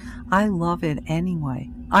world, but I love it anyway.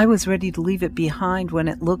 I was ready to leave it behind when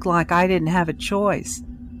it looked like I didn't have a choice.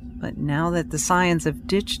 But now that the Scions have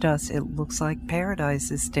ditched us, it looks like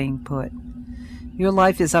Paradise is staying put. Your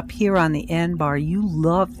life is up here on the Anbar. You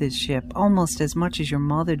love this ship almost as much as your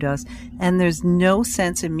mother does, and there's no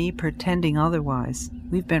sense in me pretending otherwise.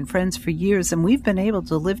 We've been friends for years, and we've been able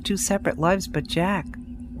to live two separate lives, but Jack,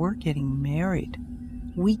 we're getting married.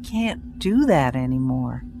 We can't do that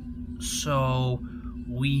anymore. So,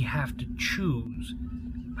 we have to choose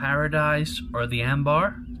Paradise or the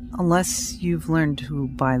Anbar? Unless you've learned to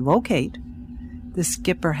bilocate. The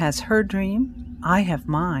skipper has her dream, I have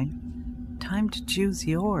mine. Time to choose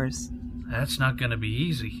yours. That's not going to be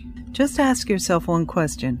easy. Just ask yourself one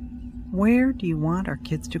question. Where do you want our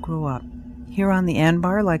kids to grow up? Here on the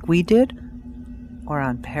Anbar like we did? Or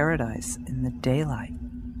on Paradise in the daylight?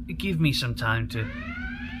 Give me some time to...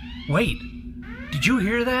 Wait! Did you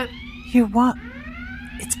hear that? Hear what?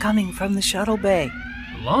 It's coming from the shuttle bay.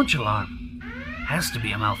 The launch alarm. Has to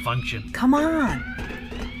be a malfunction. Come on!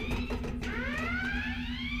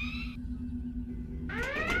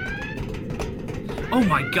 Oh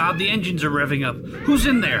my god, the engines are revving up. Who's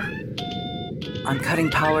in there? I'm cutting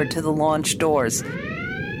power to the launch doors.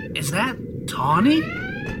 Is that Tawny?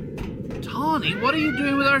 Tawny, what are you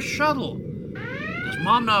doing with our shuttle? Does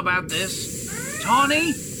Mom know about this?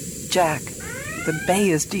 Tawny? Jack, the bay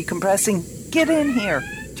is decompressing. Get in here.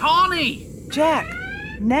 Tawny! Jack,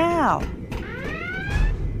 now.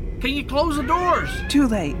 Can you close the doors? Too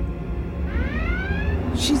late.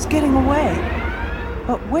 She's getting away.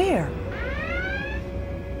 But where?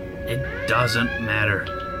 It doesn't matter.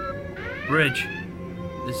 Bridge,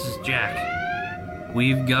 this is Jack.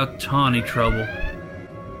 We've got Tawny trouble.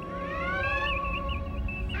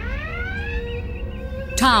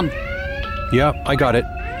 Tom. Yeah, I got it.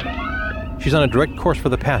 She's on a direct course for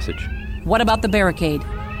the passage. What about the barricade?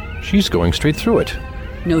 She's going straight through it.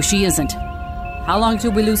 No, she isn't. How long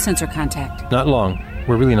till we lose sensor contact? Not long.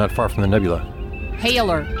 We're really not far from the nebula. Hail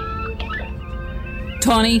her.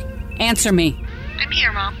 Tawny, answer me. I'm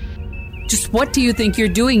here, Mom. Just what do you think you're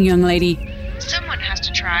doing, young lady? Someone has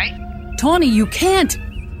to try. Tawny, you can't!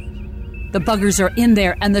 The buggers are in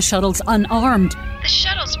there and the shuttle's unarmed. The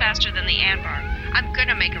shuttle's faster than the Anbar. I'm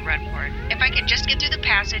gonna make a run for it. If I can just get through the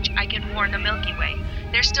passage, I can warn the Milky Way.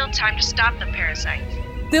 There's still time to stop the parasites.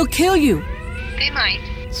 They'll kill you. They might.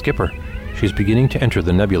 Skipper, she's beginning to enter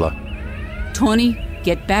the nebula. Tawny,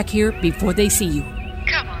 get back here before they see you.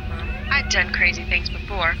 Come on, Mom. I've done crazy things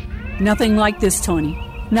before. Nothing like this, Tawny.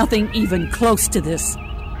 Nothing even close to this.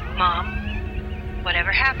 Mom,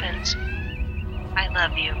 whatever happens, I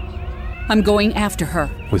love you. I'm going after her.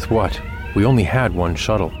 With what? We only had one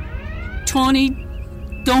shuttle. Tawny,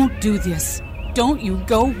 don't do this. Don't you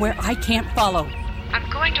go where I can't follow. I'm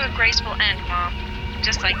going to a graceful end, Mom,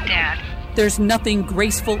 just like Dad. There's nothing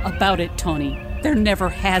graceful about it, Tawny. There never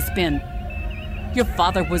has been. Your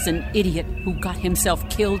father was an idiot who got himself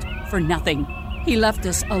killed for nothing. He left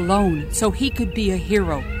us alone so he could be a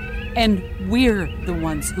hero. And we're the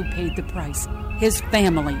ones who paid the price. His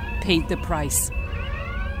family paid the price.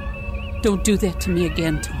 Don't do that to me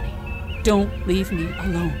again, Tawny. Don't leave me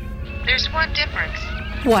alone. There's one difference.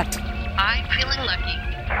 What? I'm feeling lucky.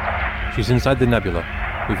 She's inside the nebula.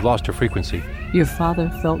 We've lost her frequency. Your father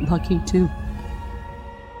felt lucky, too.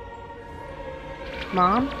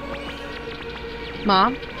 Mom?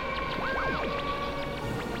 Mom?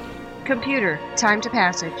 Computer, time to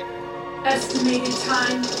passage. Estimated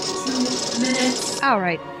time, 2 minutes. All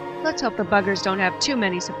right, let's hope the buggers don't have too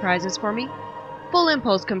many surprises for me. Full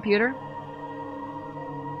impulse, computer.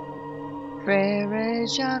 Frere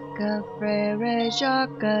Jacques,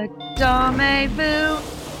 dormez-vous,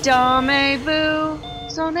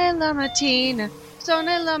 sonnez la matina,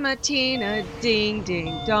 ding,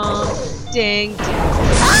 ding, dong, ding, ding.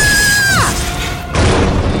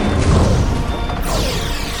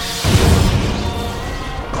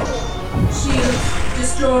 Shields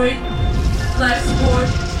destroyed. Life support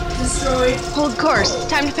destroyed. Hold course.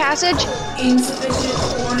 Time to passage. Insufficient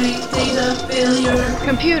warning. Data failure.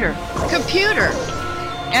 Computer.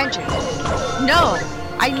 Engine. No,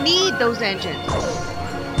 I need those engines.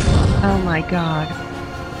 Oh my God.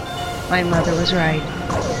 My mother was right.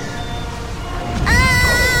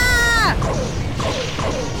 Ah!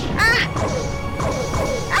 Ah!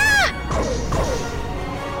 Ah!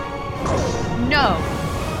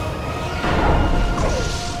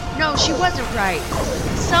 No, she wasn't right.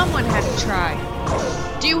 Someone had to try.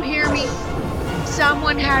 Do you hear me?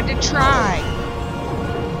 Someone had to try.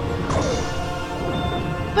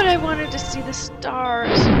 But I wanted to see the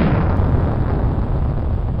stars.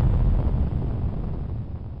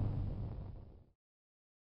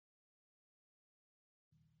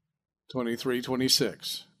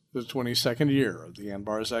 (2326), the 22nd year of the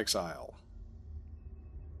Anbar's exile.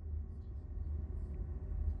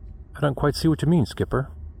 I don't quite see what you mean, Skipper.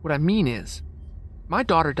 What I mean is, my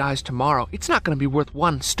daughter dies tomorrow. It's not going to be worth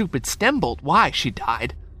one stupid stem bolt why she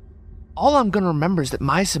died. All I'm going to remember is that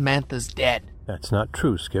my Samantha's dead. That's not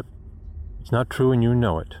true, Skip. It's not true and you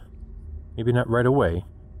know it. Maybe not right away,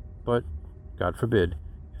 but, God forbid,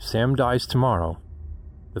 if Sam dies tomorrow,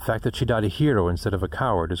 the fact that she died a hero instead of a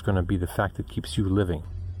coward is going to be the fact that keeps you living.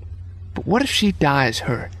 But what if she dies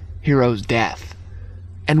her hero's death,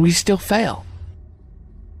 and we still fail?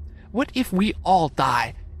 What if we all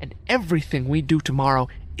die, and everything we do tomorrow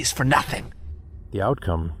is for nothing? The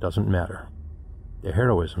outcome doesn't matter. The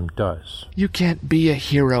heroism does. You can't be a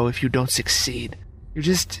hero if you don't succeed. You're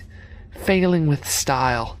just failing with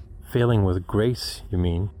style. Failing with grace, you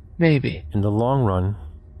mean? Maybe. In the long run,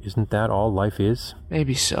 isn't that all life is?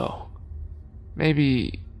 Maybe so.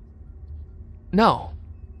 Maybe... No.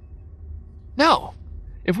 No!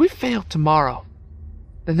 If we fail tomorrow,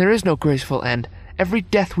 then there is no graceful end. Every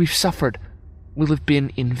death we've suffered will have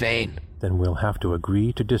been in vain. Then we'll have to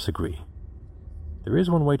agree to disagree. There is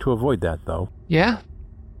one way to avoid that, though. Yeah?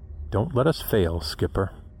 Don't let us fail,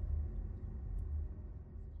 Skipper.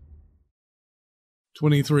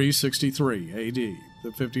 2363 AD,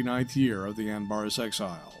 the 59th year of the Anbar's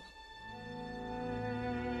exile.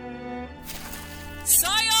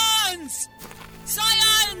 Scions!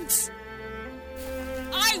 Scions!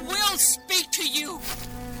 I will speak to you!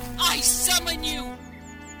 I summon you!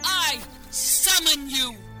 I summon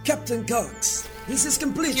you! Captain Cox, this is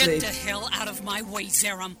completely... Get the hell out of my way,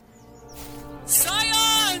 Zerum!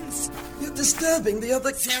 Scions! You're disturbing the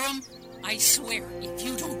other... Zerum, I swear, if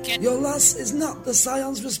you don't get... Your loss is not the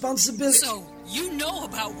Scion's responsibility. So, you know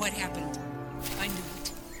about what happened. I knew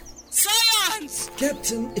it. Scions!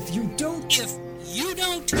 Captain, if you don't... If you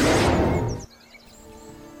don't...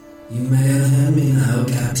 You may have heard me now,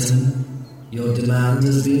 Captain. Your demand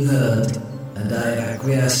has been heard, and I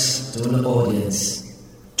acquiesce to an audience.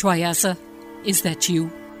 Triassa, is that you?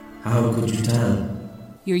 How could you tell?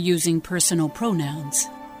 You're using personal pronouns.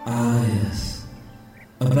 Ah, yes.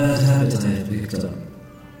 A bad habit I have picked up.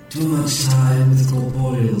 Too much time with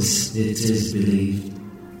corporeals, it is believed.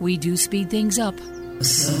 We do speed things up. A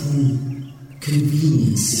certain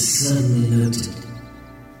convenience is certainly noted.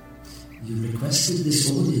 You requested this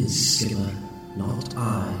audience, Skipper, not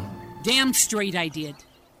I. Damn straight I did.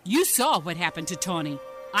 You saw what happened to Tawny.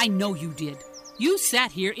 I know you did. You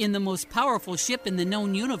sat here in the most powerful ship in the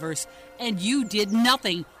known universe, and you did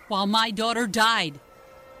nothing while my daughter died.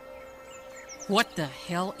 What the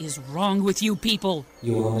hell is wrong with you people?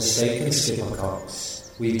 You are mistaken, Skipper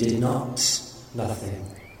Cox. We did not. Nothing.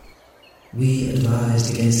 We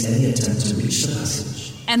advised against any attempt to reach the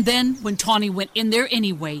passage. And then, when Tawny went in there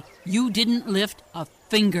anyway, you didn't lift a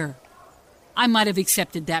finger. I might have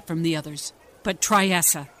accepted that from the others. But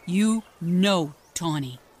Triessa, you know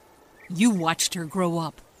Tawny. You watched her grow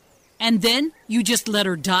up. And then you just let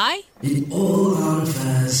her die? In all our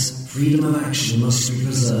affairs, freedom of action must be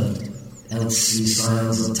preserved. Else we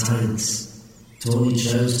scions are tyrants. Tawny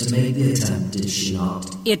chose to make the attempt, did she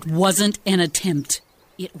not? It wasn't an attempt.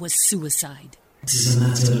 It was suicide. It is a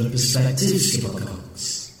matter of perspective, Skipper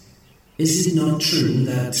Cox. Is it not true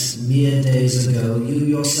that mere days ago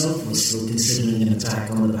you yourself were still considering an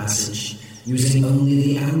attack on the passage, using only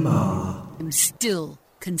the ambar? I'm still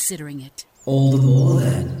considering it. All the more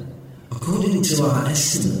then. According to our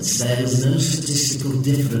estimates, there is no statistical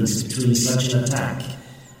difference between such an attack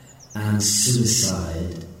and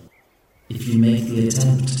suicide. If you make the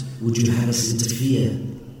attempt, would you have us interfere?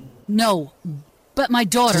 No, but my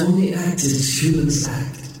daughter... Tawny acted as humans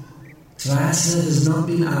act. Triessa has not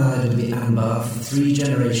been allied with the Ambar for 3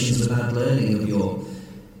 generations without learning of your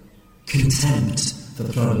contempt for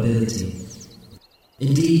probability.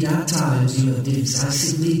 Indeed, at times you have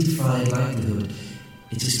decisively defied likelihood.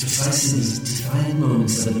 It is precisely these defiant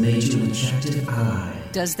moments that have made you an attractive ally.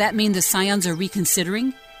 Does that mean the Scions are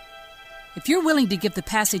reconsidering? If you're willing to give the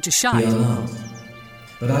passage a shot... We are not.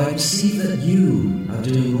 But I perceive that you are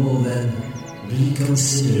doing more than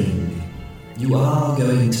reconsidering. You are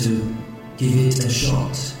going to give it a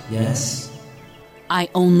shot, yes? I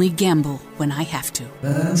only gamble when I have to.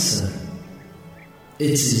 That answer.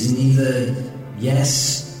 It is neither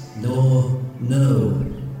yes nor no.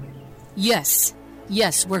 Yes.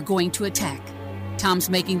 Yes, we're going to attack. Tom's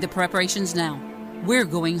making the preparations now. We're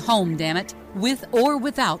going home, damn it. With or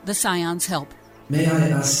without the Scion's help. May I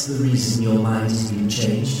ask the reason your mind has been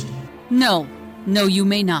changed? No. No, you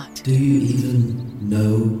may not. Do you even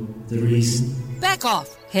know the reason? Back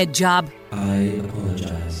off, head job. I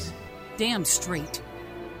apologize. Damn straight.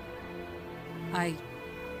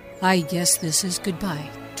 I guess this is goodbye,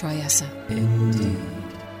 Triessa. Indeed.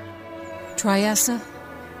 Triessa,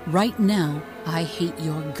 right now, I hate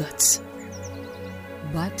your guts.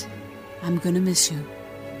 But I'm gonna miss you.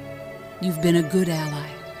 You've been a good ally.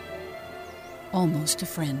 Almost a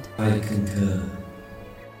friend. I concur.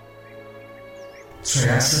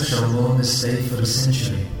 Triessa shall mourn this day for a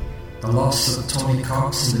century. The loss of Tawny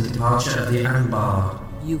Cox and the departure of the Ambar.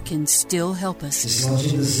 You can still help us.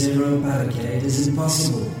 Dislodging the Zero barricade is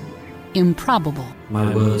impossible. Improbable.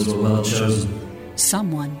 My words were well chosen.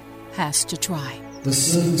 Someone has to try. The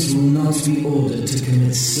servants will not be ordered to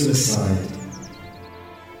commit suicide.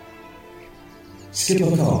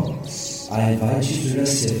 Skipper Cox, I invite you to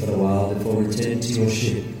rest here for a while before returning to your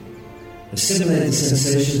ship. Assimilate the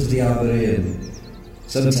sensations of the Arboreum.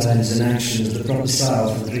 Sometimes inaction is the proper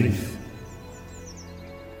style for grief.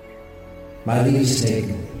 My leave is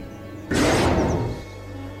taken.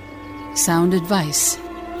 Sound advice.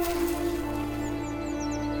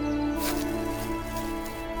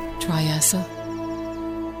 Triessa.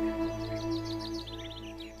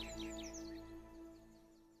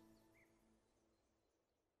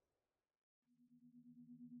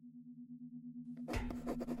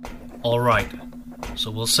 Alright, so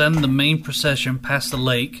we'll send the main procession past the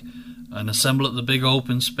lake and assemble at the big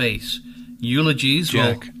open space. Eulogies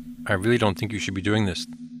Jack, I really don't think you should be doing this.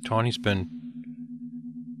 Tawny's been...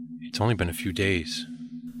 It's only been a few days.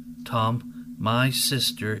 Tom, my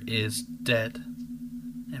sister is dead.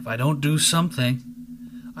 If I don't do something,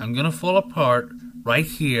 I'm gonna fall apart right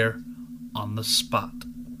here on the spot.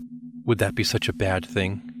 Would that be such a bad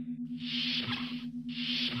thing?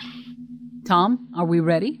 Tom, are we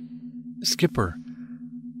ready? Skipper,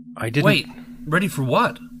 I didn't... Wait, ready for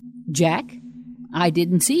what? Jack, I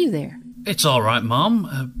didn't see you there. It's all right,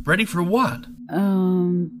 Mom. Ready for what?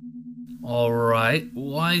 All right.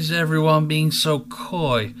 Why is everyone being so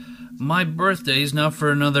coy? My birthday's not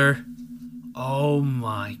for another... Oh,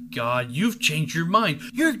 my God. You've changed your mind.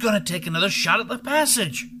 You're going to take another shot at the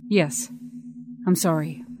passage. Yes. I'm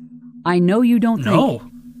sorry. I know you don't think...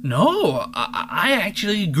 No. I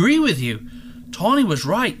actually agree with you. Tawny was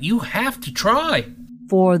right. You have to try.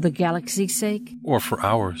 For the galaxy's sake? Or for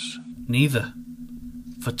ours? Neither.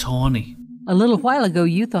 For Tawny. A little while ago,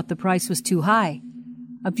 you thought the price was too high.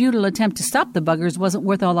 A futile attempt to stop the buggers wasn't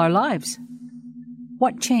worth all our lives.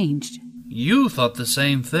 What changed? You thought the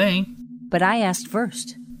same thing. But I asked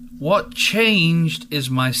first. What changed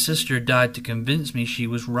is my sister died to convince me she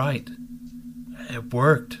was right. It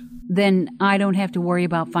worked. Then I don't have to worry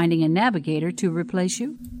about finding a navigator to replace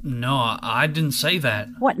you? No, I didn't say that.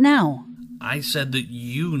 What now? I said that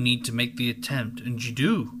you need to make the attempt, and you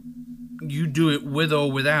do. You do it with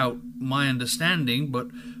or without my understanding, but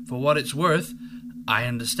for what it's worth, I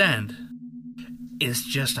understand. It's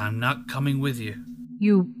just I'm not coming with you.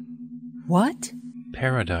 You... what?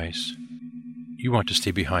 Paradise. You want to stay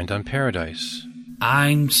behind on Paradise.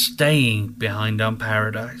 I'm staying behind on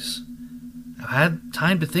Paradise. I've had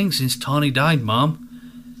time to think since Tawny died, Mom.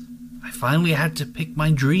 I finally had to pick my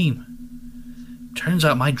dream. Turns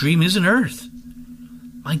out my dream isn't Earth.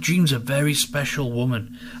 My dream's a very special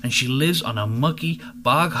woman, and she lives on a mucky,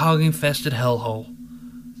 bog-hog-infested hellhole.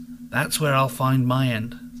 That's where I'll find my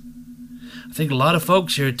end. I think a lot of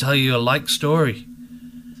folks here tell you a like story.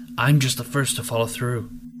 I'm just the first to follow through.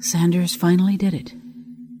 Sanders finally did it.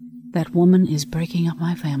 That woman is breaking up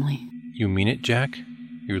my family. You mean it, Jack?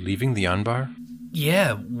 You're leaving the Anbar?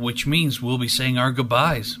 Yeah, which means we'll be saying our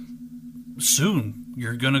goodbyes. Soon,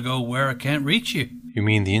 you're gonna go where I can't reach you. You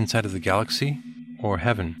mean the inside of the galaxy? Or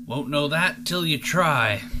heaven? Won't know that till you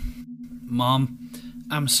try. Mom,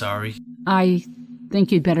 I'm sorry. I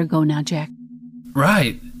think you'd better go now, Jack.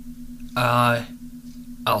 Right.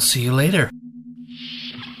 I'll see you later.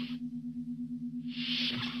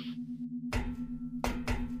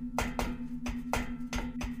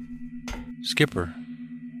 Skipper,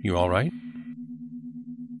 you all right?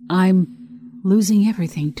 I'm losing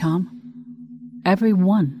everything, Tom.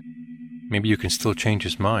 Everyone. Maybe you can still change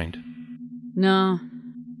his mind. No.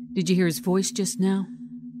 Did you hear his voice just now?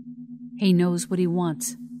 He knows what he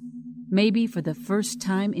wants. Maybe for the first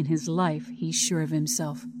time in his life, he's sure of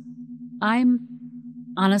himself.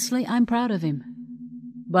 Honestly, I'm proud of him.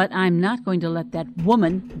 But I'm not going to let that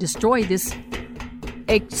woman destroy this...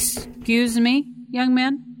 Excuse me, young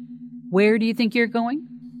man? Where do you think you're going?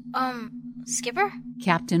 Skipper?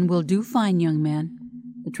 Captain will do fine, young man.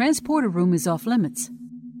 The transporter room is off limits.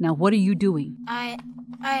 Now, what are you doing?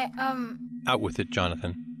 Out with it,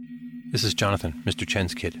 Jonathan. This is Jonathan, Mr.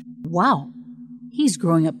 Chen's kid. Wow. He's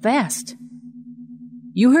growing up fast.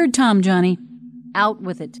 You heard Tom, Johnny. Out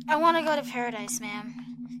with it. I want to go to Paradise, ma'am.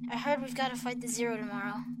 I heard we've got to fight the Zero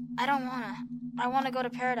tomorrow. I don't want to. I want to go to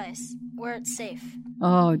Paradise, where it's safe.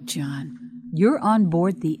 Oh, John. You're on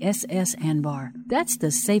board the SS Anbar. That's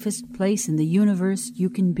the safest place in the universe you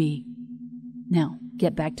can be. Now,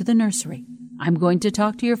 get back to the nursery. I'm going to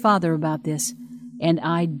talk to your father about this, and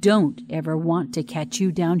I don't ever want to catch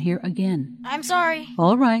you down here again. I'm sorry.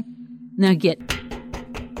 All right. Now get...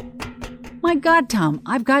 My God, Tom,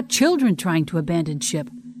 I've got children trying to abandon ship.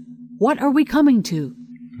 What are we coming to?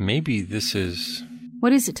 Maybe this is...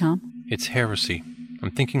 What is it, Tom? It's heresy.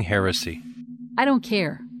 I'm thinking heresy. I don't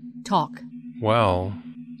care. Talk. Well,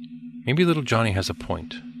 maybe little Johnny has a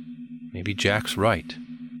point. Maybe Jack's right.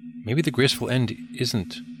 Maybe the graceful end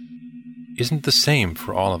isn't the same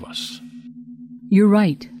for all of us. You're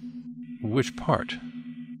right. Which part?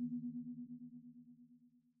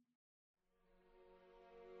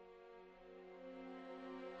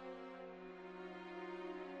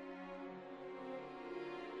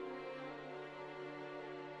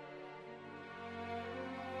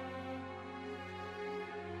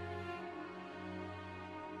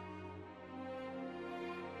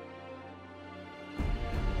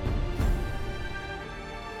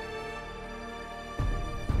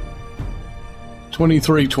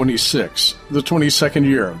 (2326), the 22nd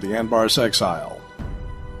year of the Anbar's exile.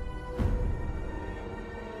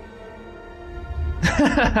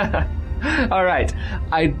 All right,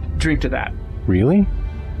 I drink to that. Really?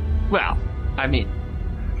 Well, I mean,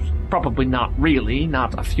 probably not really,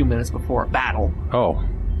 not a few minutes before a battle. Oh,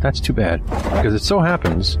 that's too bad, because it so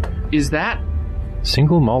happens... Is that?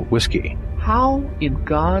 Single malt whiskey. How in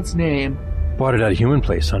God's name? Bought it at a human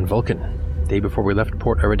place on Vulcan, day before we left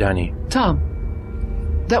Port Eridani. Tom,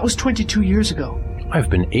 that was 22 years ago. I've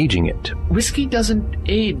been aging it. Whiskey doesn't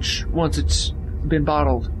age once it's been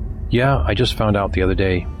bottled. Yeah, I just found out the other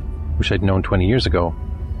day. Wish I'd known 20 years ago.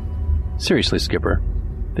 Seriously, Skipper,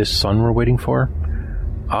 this sun we're waiting for?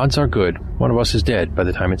 Odds are good one of us is dead by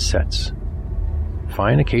the time it sets.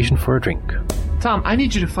 Fine occasion for a drink. Tom, I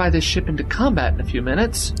need you to fly this ship into combat in a few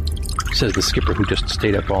minutes. Says the skipper who just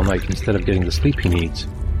stayed up all night instead of getting the sleep he needs.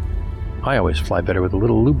 I always fly better with a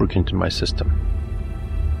little lubricant in my system.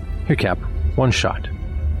 Here, Cap, one shot.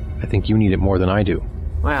 I think you need it more than I do.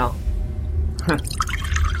 Well,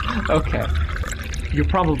 okay. You're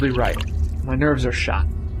probably right. My nerves are shot.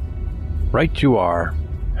 Right you are.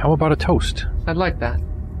 How about a toast? I'd like that.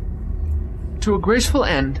 To a graceful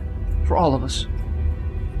end for all of us.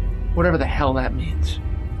 Whatever the hell that means.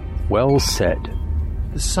 Well said.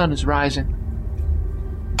 The sun is rising.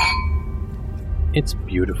 It's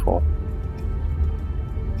beautiful.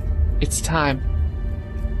 It's time.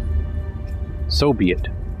 So be it.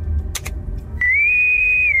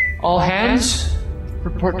 All hands,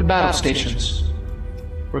 report to battle stations.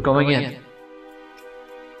 We're going in.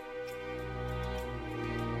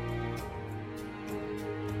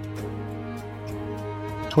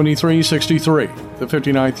 (2363), the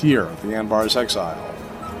 59th year of the Anbar's exile.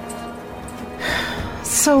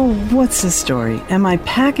 So, what's the story? Am I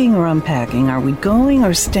packing or unpacking? Are we going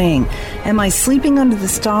or staying? Am I sleeping under the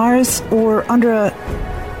stars or under a...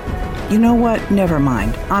 You know what? Never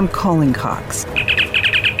mind. I'm calling Cox.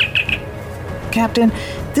 Captain,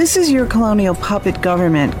 this is your colonial puppet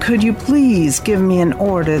government. Could you please give me an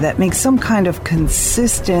order that makes some kind of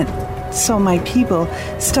consistent... so my people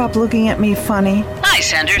stop looking at me funny? Hi,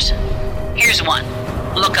 Sanders. Here's one.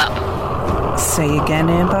 Look up. Say again,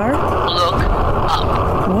 Anbar? Look up.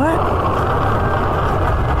 What?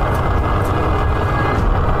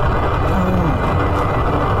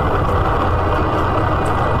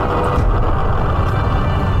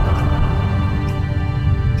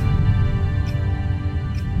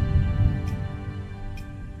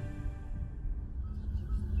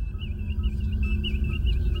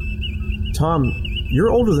 Tom, you're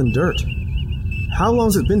older than dirt. How long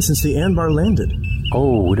has it been since the Anbar landed?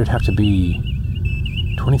 Oh, would it have to be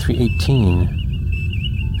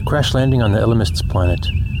 2318? The crash landing on the Elamists planet.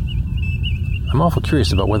 I'm awful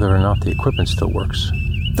curious about whether or not the equipment still works.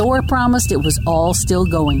 Thor promised it was all still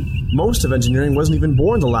going. Most of engineering wasn't even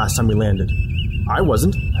born the last time we landed. I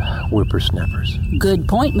wasn't. Whippersnappers. Good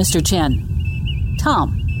point, Mr. Chen.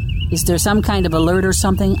 Tom, is there some kind of alert or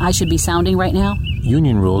something I should be sounding right now?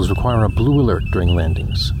 Union rules require a blue alert during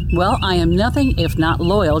landings. Well, I am nothing if not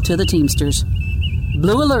loyal to the Teamsters.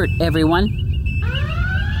 Blue alert, everyone.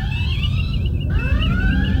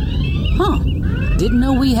 Huh. Didn't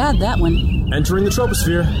know we had that one. Entering the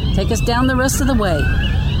troposphere. Take us down the rest of the way.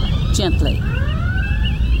 Gently.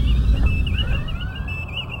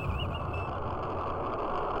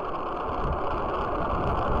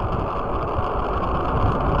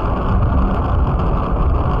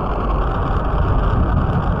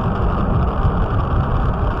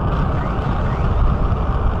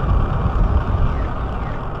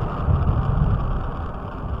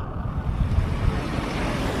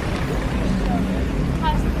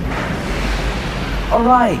 All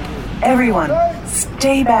right, everyone,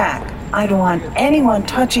 stay back. I don't want anyone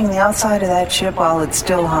touching the outside of that ship while it's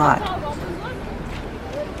still hot.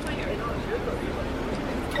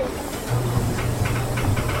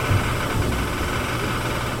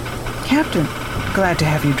 Captain, glad to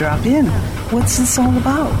have you drop in. What's this all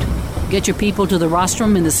about? Get your people to the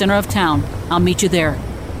rostrum in the center of town. I'll meet you there.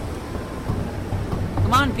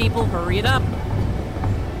 Come on, people, hurry it up.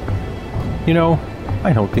 You know,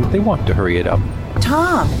 I don't think they want to hurry it up.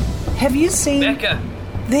 Tom, have you seen... Becca!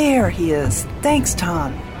 There he is. Thanks,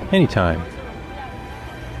 Tom. Anytime.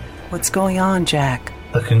 What's going on, Jack?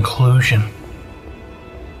 The conclusion.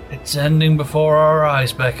 It's ending before our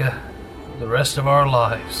eyes, Becca. The rest of our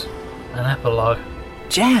lives. An epilogue.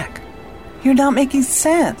 Jack, you're not making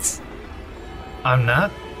sense. I'm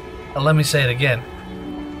not? Let me say it again.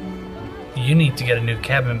 You need to get a new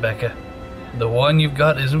cabin, Becca. The one you've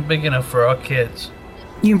got isn't big enough for our kids.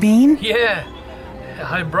 You mean? Yeah.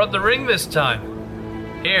 I brought the ring this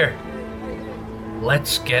time. Here.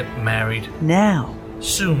 Let's get married. Now.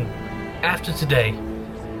 Soon. After today.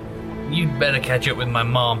 You'd better catch up with my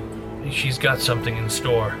mom. She's got something in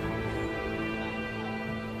store.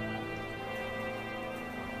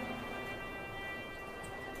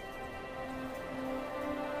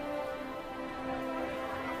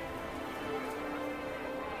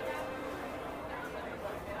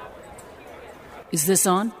 Is this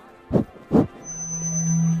on?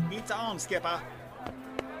 It's on, Skipper.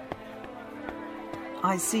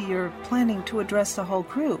 I see you're planning to address the whole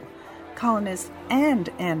crew, colonists and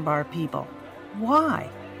Anbar people. Why?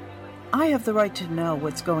 I have the right to know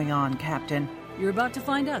what's going on, Captain. You're about to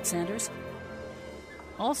find out, Sanders.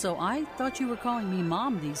 Also, I thought you were calling me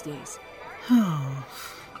Mom these days. Oh.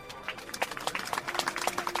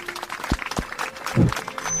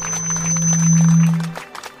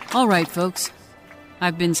 All right, folks.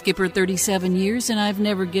 I've been skipper 37 years, and I've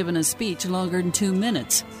never given a speech longer than 2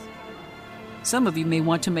 minutes. Some of you may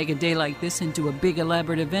want to make a day like this into a big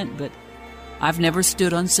elaborate event, but I've never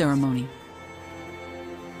stood on ceremony.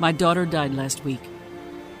 My daughter died last week.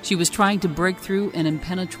 She was trying to break through an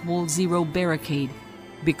impenetrable zero barricade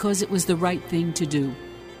because it was the right thing to do.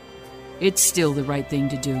 It's still the right thing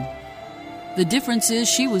to do. The difference is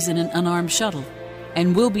she was in an unarmed shuttle,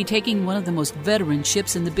 and we'll be taking one of the most veteran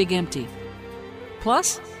ships in the Big Empty.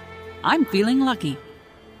 Plus, I'm feeling lucky.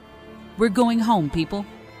 We're going home, people,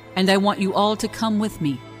 and I want you all to come with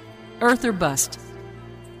me. Earth or bust.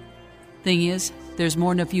 Thing is, there's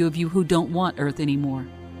more than a few of you who don't want Earth anymore.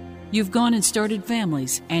 You've gone and started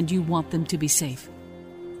families, and you want them to be safe.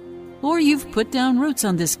 Or you've put down roots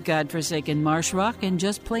on this godforsaken marsh rock and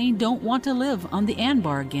just plain don't want to live on the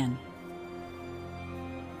Anbar again.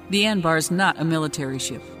 The Anbar's not a military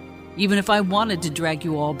ship. Even if I wanted to drag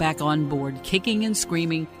you all back on board, kicking and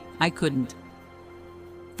screaming, I couldn't.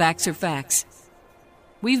 Facts are facts.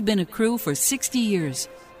 We've been a crew for 60 years,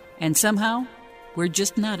 and somehow, we're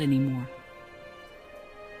just not anymore.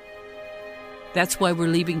 That's why we're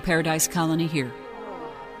leaving Paradise Colony here.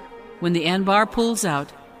 When the Anbar pulls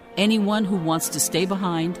out, anyone who wants to stay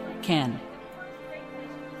behind can.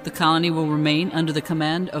 The colony will remain under the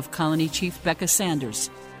command of Colony Chief Becca Sanders.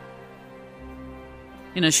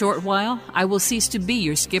 In a short while, I will cease to be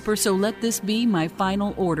your skipper, so let this be my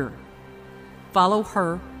final order. Follow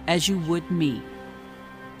her as you would me.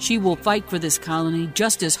 She will fight for this colony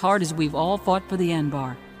just as hard as we've all fought for the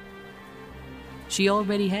Anbar. She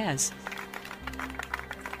already has.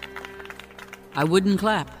 I wouldn't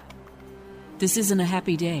clap. This isn't a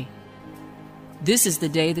happy day. This is the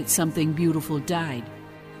day that something beautiful died,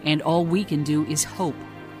 and all we can do is hope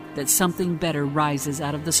that something better rises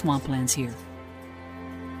out of the swamplands here.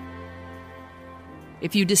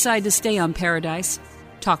 If you decide to stay on Paradise,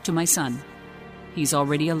 talk to my son. He's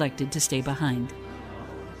already elected to stay behind.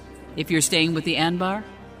 If you're staying with the Anbar,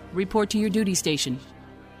 report to your duty station.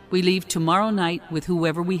 We leave tomorrow night with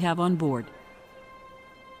whoever we have on board.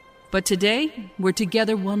 But today, we're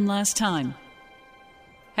together one last time.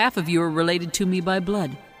 Half of you are related to me by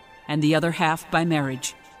blood, and the other half by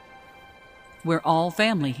marriage. We're all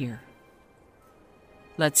family here.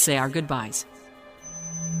 Let's say our goodbyes.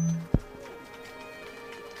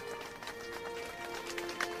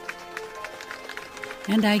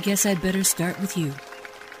 And I guess I'd better start with you.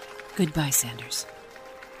 Goodbye, Sanders.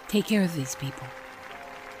 Take care of these people.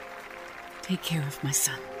 Take care of my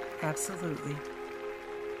son. Absolutely.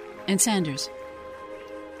 And Sanders,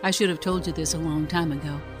 I should have told you this a long time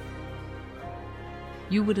ago.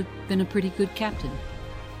 You would have been a pretty good captain.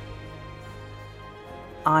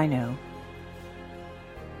 I know.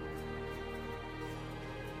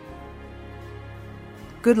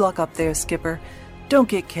 Good luck up there, Skipper. Don't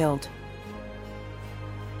get killed.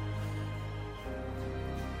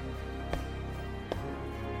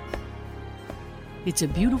 It's a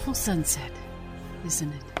beautiful sunset,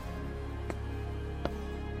 isn't it?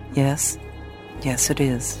 Yes. Yes, it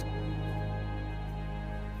is.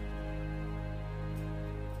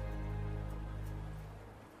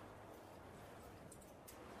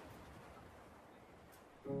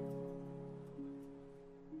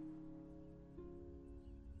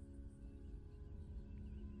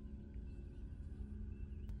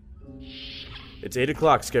 It's 8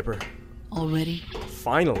 o'clock, Skipper. Already?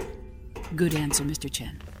 Finally. Good answer, Mr.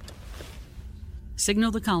 Chen.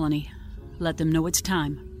 Signal the colony. Let them know it's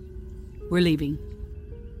time. We're leaving.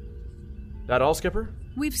 That all, Skipper?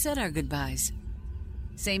 We've said our goodbyes.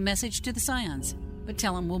 Same message to the Scions, but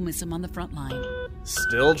tell them we'll miss them on the front line.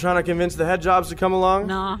 Still trying to convince the head jobs to come along?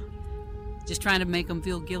 Nah. Just trying to make them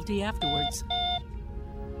feel guilty afterwards.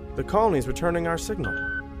 The colony's returning our signal.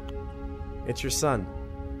 It's your son.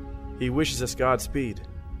 He wishes us Godspeed.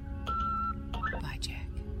 Bye, Jack.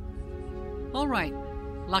 All right.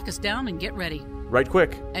 Lock us down and get ready. Right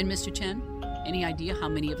quick. And Mr. Chen, any idea how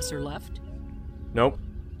many of us are left? Nope.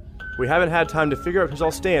 We haven't had time to figure out who's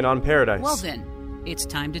all staying on Paradise. Well then, it's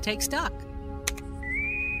time to take stock.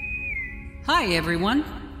 Hi, everyone.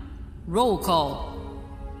 Roll call.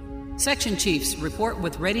 Section chiefs report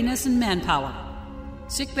with readiness and manpower.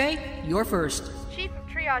 Sickbay, you're first. Chief of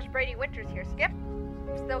Triage Brady Winters here, Skip.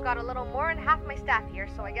 Still got a little more than half my staff here,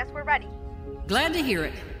 so I guess we're ready. Glad to hear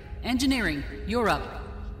it. Engineering, you're up.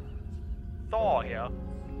 Thor here.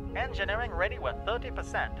 Engineering ready with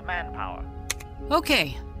 30% manpower.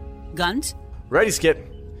 Okay. Guns? Ready,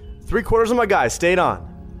 Skip. 3/4 of my guys stayed on.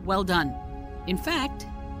 Well done. In fact,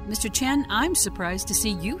 Mr. Chen, I'm surprised to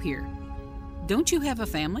see you here. Don't you have a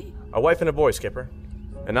family? A wife and a boy, Skipper.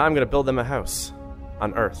 And I'm gonna build them a house.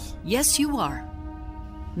 On Earth. Yes, you are.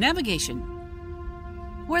 Navigation.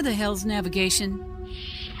 Where the hell's navigation?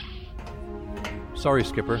 Sorry,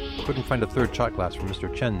 Skipper. Couldn't find a third shot glass for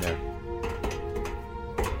Mr. Chen there.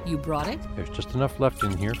 You brought it? There's just enough left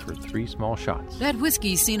in here for 3 small shots. That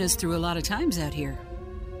whiskey's seen us through a lot of times out here.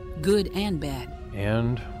 Good and bad.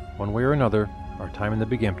 And, one way or another, our time in the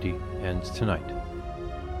Big Empty ends tonight.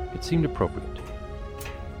 It seemed appropriate.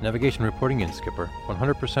 Navigation reporting in, Skipper.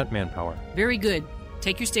 100% manpower. Very good.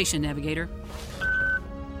 Take your station, Navigator.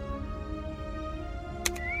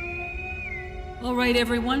 All right,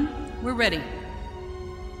 everyone. We're ready.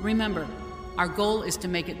 Remember, our goal is to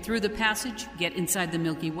make it through the passage, get inside the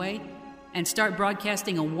Milky Way, and start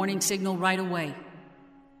broadcasting a warning signal right away.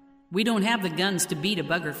 We don't have the guns to beat a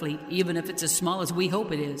bugger fleet, even if it's as small as we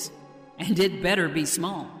hope it is. And it better be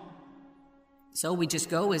small. So we just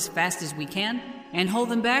go as fast as we can and hold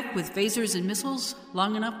them back with phasers and missiles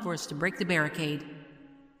long enough for us to break the barricade.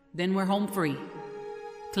 Then we're home free.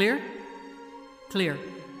 Clear? Clear.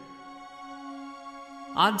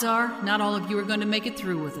 Odds are, not all of you are going to make it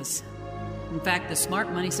through with us. In fact, the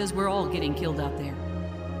smart money says we're all getting killed out there.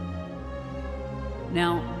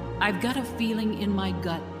 Now, I've got a feeling in my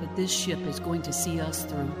gut that this ship is going to see us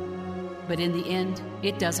through. But in the end,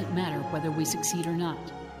 it doesn't matter whether we succeed or not.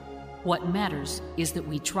 What matters is that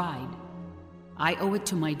we tried. I owe it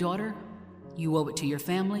to my daughter. You owe it to your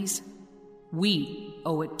families. We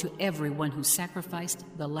owe it to everyone who sacrificed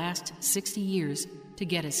the last 60 years to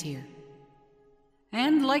get us here.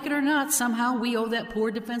 And like it or not, somehow we owe that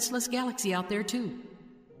poor defenseless galaxy out there too.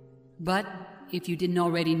 But if you didn't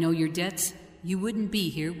already know your debts, you wouldn't be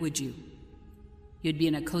here, would you? You'd be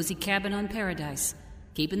in a cozy cabin on Paradise,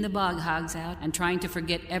 keeping the bog hogs out and trying to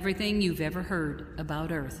forget everything you've ever heard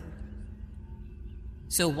about Earth.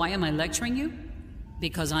 So why am I lecturing you?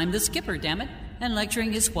 Because I'm the skipper, damn it, and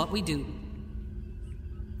lecturing is what we do.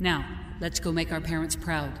 Now, let's go make our parents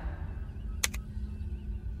proud.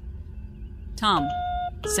 Tom,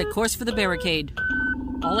 set course for the barricade.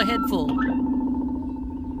 All ahead full.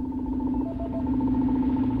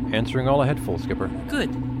 Answering all ahead full, Skipper. Good.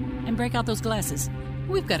 And break out those glasses.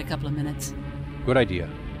 We've got a couple of minutes. Good idea.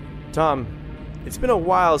 Tom, it's been a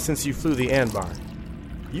while since you flew the Anbar.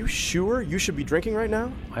 You sure you should be drinking right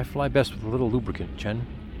now? I fly best with a little lubricant, Chen.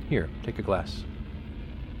 Here, take a glass.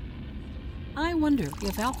 I wonder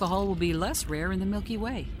if alcohol will be less rare in the Milky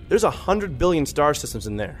Way. There's 100 billion star systems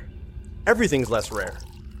in there. Everything's less rare.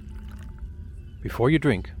 Before you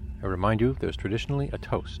drink, I remind you there's traditionally a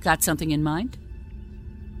toast. Got something in mind?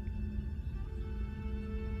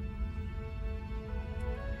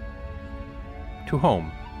 To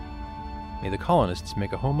home. May the colonists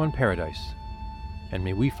make a home on Paradise, and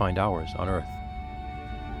may we find ours on Earth.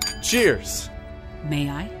 Cheers!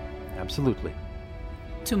 May I? Absolutely.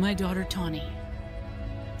 To my daughter Tawny,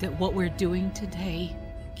 that what we're doing today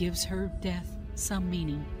gives her death some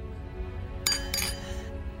meaning.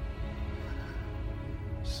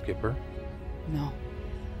 Skipper? No.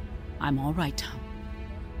 I'm all right, Tom.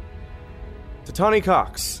 To Tawny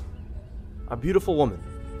Cox, a beautiful woman.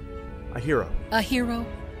 A hero. A hero?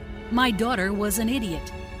 My daughter was an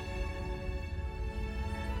idiot.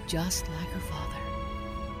 Just like her father.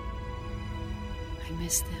 I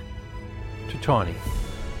miss them. To Tawny.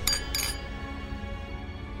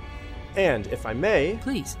 And, if I may...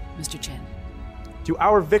 Please, Mr. Chen. To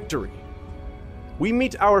our victory. We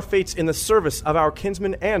meet our fates in the service of our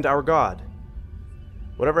kinsman and our god.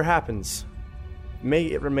 Whatever happens, may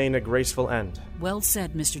it remain a graceful end. Well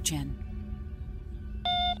said, Mr. Chen.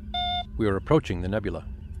 We are approaching the nebula.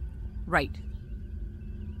 Right.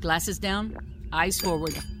 Glasses down, eyes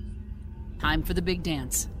forward. Time for the big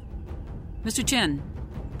dance. Mr. Chen,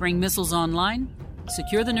 bring missiles online,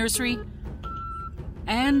 secure the nursery,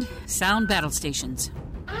 and sound battle stations.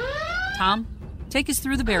 Tom, take us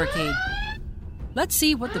through the barricade. Let's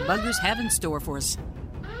see what the buggers have in store for us.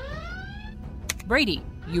 Brady,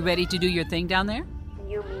 you ready to do your thing down there?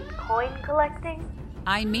 You mean coin collecting?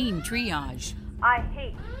 I mean triage. I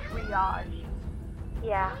hate triage.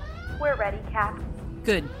 Yeah, we're ready, Cap.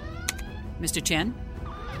 Good. Mr. Chen?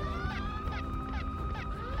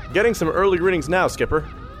 Getting some early readings now, Skipper.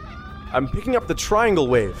 I'm picking up the triangle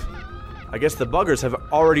wave. I guess the buggers have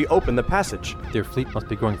already opened the passage. Their fleet must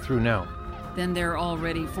be going through now. Then they're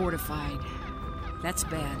already fortified. That's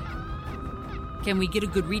bad. Can we get a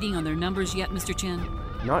good reading on their numbers yet, Mr. Chen?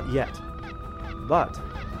 Not yet. But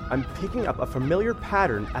I'm picking up a familiar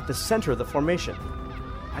pattern at the center of the formation.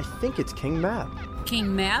 I think it's King Mab.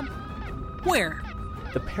 King Mab? Where?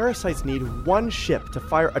 The parasites need one ship to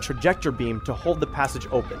fire a trajector beam to hold the passage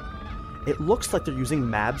open. It looks like they're using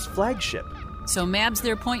Mab's flagship. So Mab's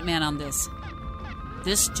their point man on this.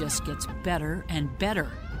 This just gets better and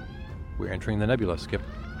better. We're entering the nebula, Skip.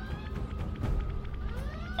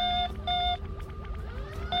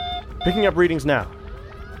 Picking up readings now.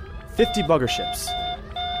 50 bugger ships.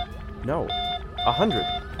 No,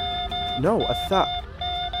 100. No, 1,000.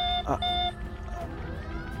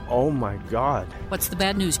 Oh my god. What's the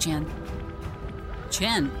bad news, Chen?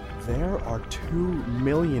 Chen, There are 2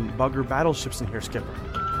 million bugger battleships in here, Skipper.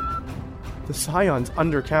 The Scion's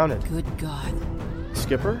undercounted. Good God.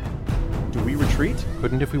 Skipper, do we retreat?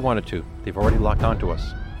 Couldn't if we wanted to. They've already locked onto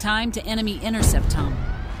us. Time to enemy intercept, Tom.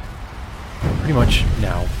 Pretty much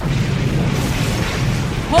now.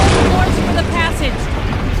 Hold course for the passage.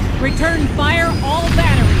 Return fire all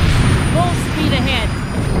batteries. Full speed ahead.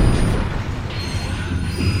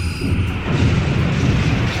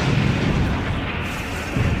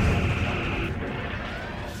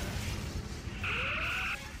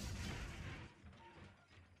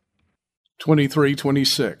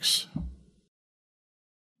 (23:26).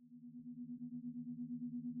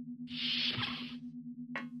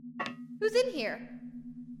 Who's in here?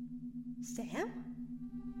 Sam?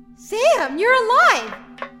 Sam, you're alive!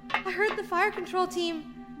 I heard the fire control team.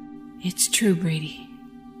 It's true, Brady.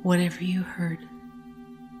 Whatever you heard.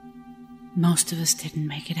 Most of us didn't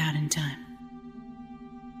make it out in time.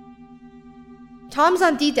 Tom's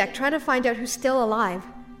on D-deck trying to find out who's still alive.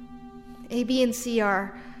 A, B, and C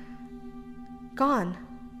are gone.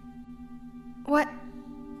 What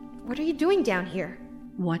are you doing down here?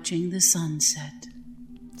 Watching the sun set.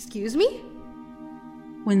 Excuse me?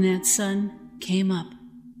 When that sun came up,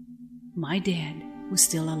 my dad was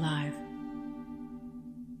still alive.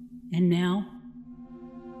 And now?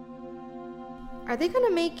 Are they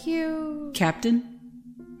gonna make you... Captain?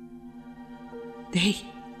 They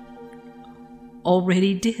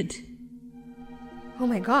already did. Oh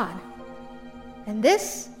my God. And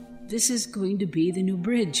this? This is going to be the new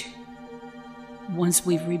bridge. Once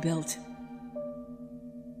we've rebuilt.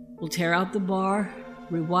 We'll tear out the bar,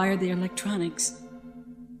 rewire the electronics.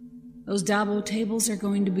 Those Dabo tables are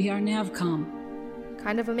going to be our navcom.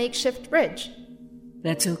 Kind of a makeshift bridge.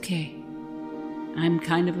 That's okay. I'm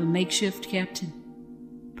kind of a makeshift captain.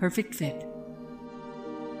 Perfect fit.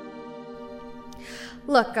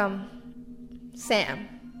 Look, Sam.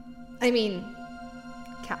 I mean,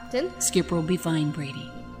 Captain. Skipper will be fine, Brady.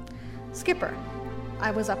 Skipper,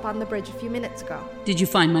 I was up on the bridge a few minutes ago. Did you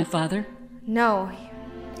find my father? No,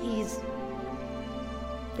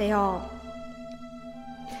 they all...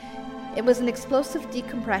 It was an explosive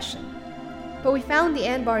decompression. But we found the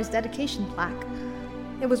Anbar's dedication plaque.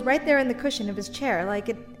 It was right there in the cushion of his chair, like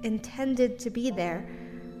it intended to be there.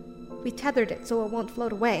 We tethered it so it won't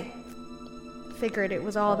float away. Figured it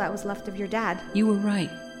was all that was left of your dad. You were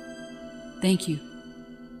right. Thank you.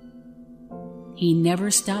 He never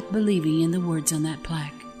stopped believing in the words on that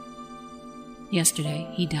plaque. Yesterday,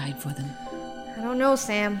 he died for them. I don't know,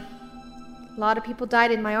 Sam. A lot of people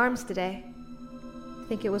died in my arms today.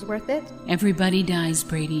 Think it was worth it? Everybody dies,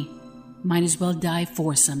 Brady. Might as well die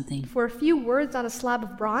for something. For a few words on a slab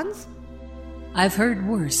of bronze? I've heard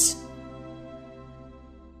worse.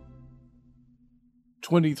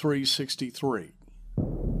 23:63.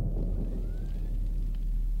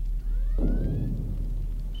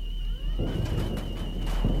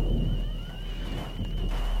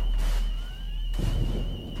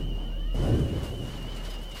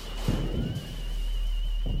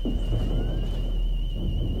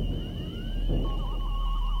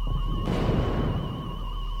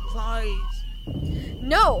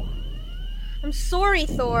 No! I'm sorry,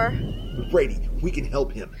 Thor. Brady, we can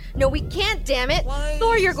help him. No, we can't, damn it! Please.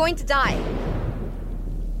 Thor, you're going to die.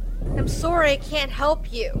 I'm sorry I can't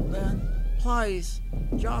help you. Then, please,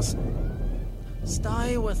 just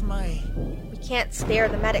stay with me. We can't spare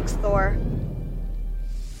the medics, Thor.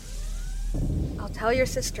 I'll tell your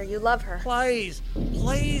sister you love her. Please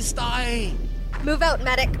stay. Move out,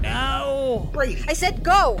 medic. No! Brady! I said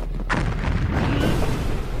go!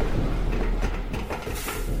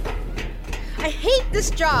 I hate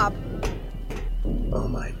this job! Oh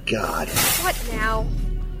my God. What now?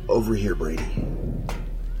 Over here, Brady.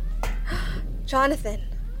 Jonathan.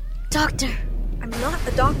 Doctor. I'm not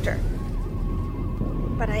a doctor.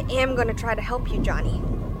 But I am going to try to help you, Johnny.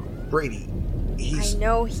 Brady, I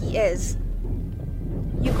know he is.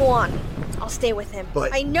 You go on. I'll stay with him.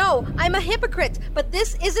 But... I know! I'm a hypocrite! But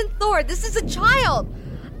this isn't Thor! This is a child!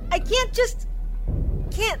 I can't just...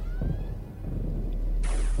 Can't...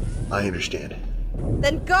 I understand.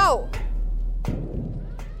 Then go!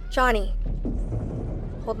 Johnny,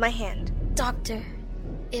 hold my hand. Doctor,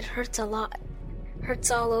 it hurts a lot.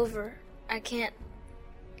 Hurts all over. I can't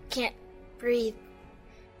breathe.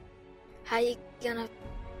 How you gonna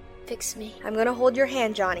fix me? I'm gonna hold your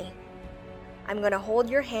hand, Johnny. I'm gonna hold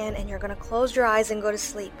your hand and you're gonna close your eyes and go to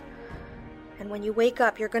sleep. And when you wake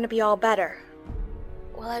up, you're gonna be all better.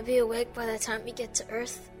 Will I be awake by the time we get to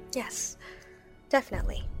Earth? Yes,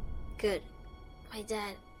 definitely. Good. My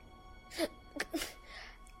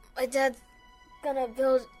dad's gonna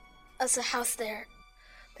build us a house there.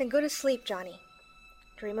 Then go to sleep, Johnny.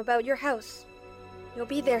 Dream about your house. You'll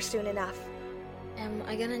be there soon enough. Am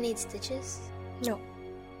I gonna need stitches? No.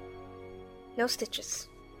 No stitches.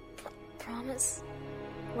 Promise?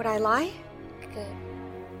 Would I lie? Good.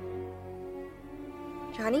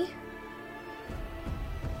 Johnny?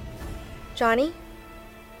 Johnny?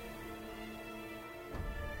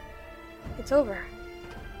 It's over.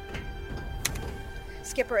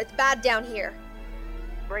 Skipper, it's bad down here.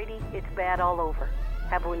 Brady, it's bad all over.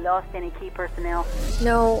 Have we lost any key personnel?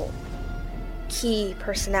 No key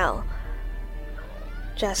personnel.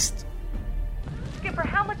 Just... Skipper,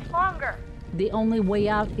 how much longer? The only way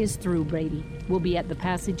out is through, Brady. We'll be at the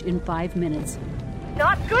passage in 5 minutes.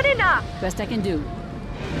 Not good enough! Best I can do.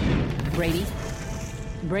 Brady?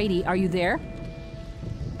 Brady, are you there?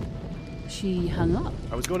 She hung up.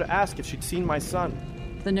 I was going to ask if she'd seen my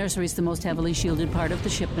son. The nursery's the most heavily shielded part of the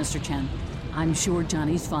ship, Mr. Chen. I'm sure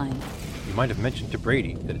Johnny's fine. You might have mentioned to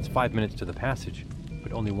Brady that it's 5 minutes to the passage,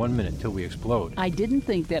 but only 1 minute till we explode. I didn't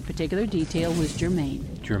think that particular detail was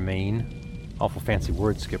germane. Germane? Awful fancy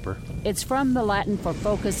word, Skipper. It's from the Latin for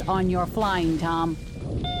focus on your flying, Tom.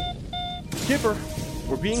 Skipper,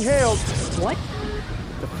 we're being hailed. What?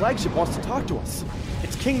 The flagship wants to talk to us.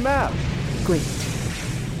 It's King Mab. Great.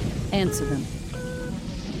 Answer them.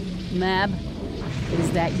 Mab, is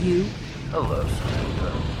that you? Hello,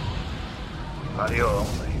 Samantha. Audio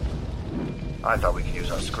only. I thought we could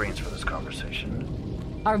use our screens for this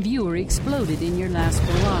conversation. Our viewer exploded in your last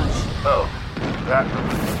barrage. Oh, that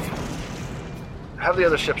reminds me. Have the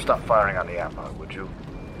other ship stop firing on the Ambar, would you?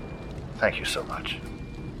 Thank you so much.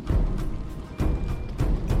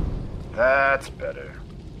 That's better.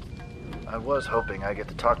 I was hoping I'd get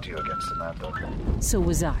to talk to you again, Samantha. So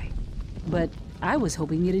was I. But I was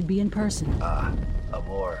hoping it'd be in person. Ah, a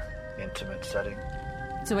more intimate setting?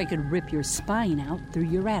 So I could rip your spine out through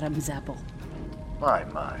your Adam's apple.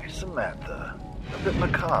 My, Samantha. A bit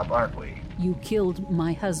macabre, aren't we? You killed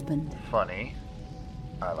my husband. Funny.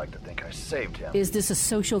 I like to think I saved him. Is this a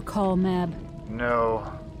social call, Mab?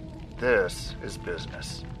 No. This is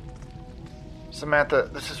business. Samantha,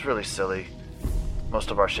 this is really silly.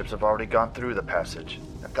 Most of our ships have already gone through the passage,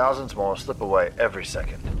 and thousands more slip away every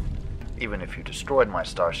second. Even if you destroyed my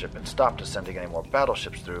starship and stopped us sending any more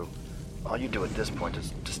battleships through, all you do at this point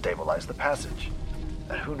is destabilize the passage.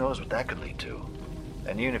 And who knows what that could lead to.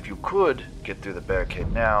 And even if you could get through the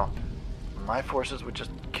barricade now, my forces would just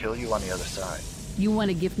kill you on the other side. You want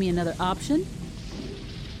to give me another option?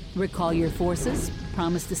 Recall your forces?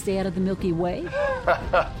 Promise to stay out of the Milky Way?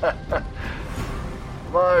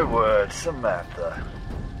 My word, Samantha.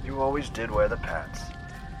 You always did wear the pants.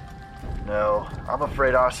 No, I'm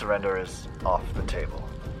afraid our surrender is off the table.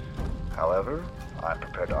 However, I'm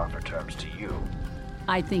prepared to offer terms to you.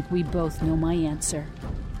 I think we both know my answer.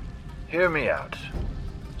 Hear me out.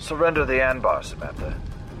 Surrender the Anbar, Samantha.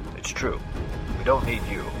 It's true. We don't need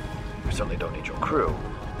you. We certainly don't need your crew.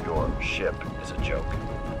 Your ship is a joke.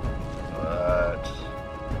 But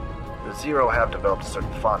the Zero have developed a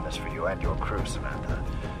certain fondness for you and your crew, Samantha.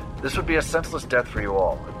 This would be a senseless death for you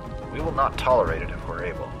all. We will not tolerate it if we're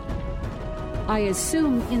able. I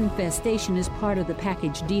assume infestation is part of the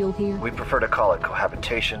package deal here? We prefer to call it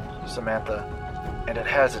cohabitation, Samantha, and it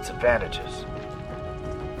has its advantages.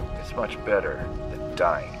 It's much better than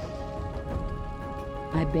dying.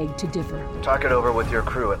 I beg to differ. Talk it over with your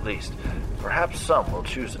crew at least. Perhaps some will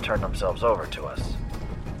choose to turn themselves over to us.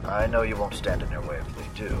 I know you won't stand in their way if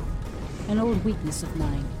they do. An old weakness of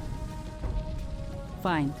mine.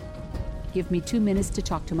 Fine. Give me 2 minutes to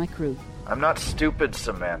talk to my crew. I'm not stupid,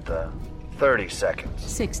 Samantha. 30 seconds.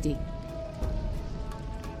 60.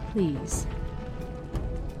 Please.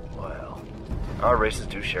 Well, our races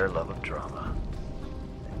do share love of drama.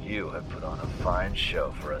 You have put on a fine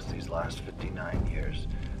show for us these last 59 years.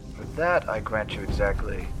 For that, I grant you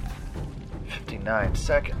exactly 59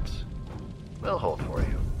 seconds. We'll hold for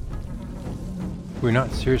you. We're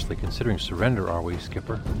not seriously considering surrender, are we,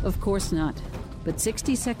 Skipper? Of course not. But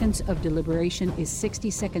 60 seconds of deliberation is 60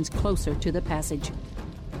 seconds closer to the passage.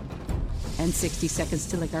 And 60 seconds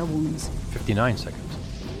to lick our wounds. 59 seconds.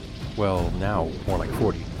 Well, now, more like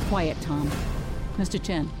 40. Quiet, Tom. Mr.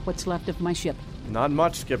 Chen, what's left of my ship? Not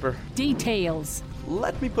much, Skipper. Details.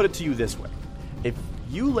 Let me put it to you this way. If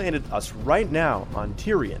you landed us right now on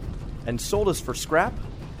Tyrion and sold us for scrap,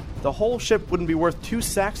 the whole ship wouldn't be worth 2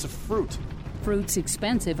 sacks of fruit. Fruit's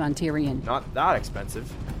expensive on Tyrion. Not that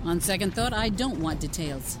expensive. On second thought, I don't want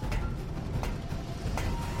details.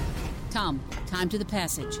 Tom, time to the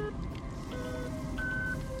passage.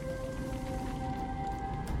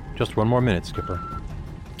 Just 1 more minute, Skipper.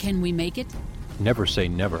 Can we make it? Never say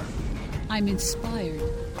never. I'm inspired.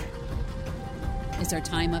 Is our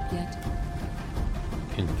time up yet?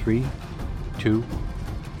 In 3, 2,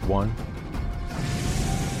 1.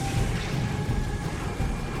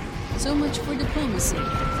 So much for diplomacy.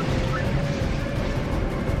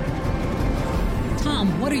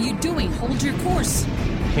 Tom, what are you doing? Hold your course.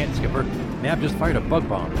 Can't, Skipper. Mab just fired a bug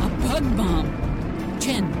bomb. A bug bomb?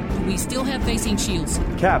 Chen, do we still have facing shields?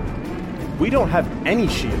 Cap, we don't have any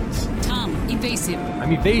shields. Tom, evasive.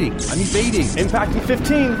 I'm evading. Impacting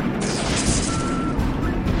 15.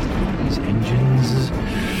 These engines.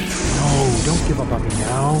 No, don't give up on me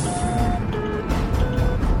now.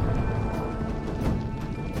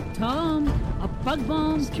 Tom, a bug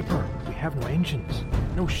bomb. Skipper, we have no engines.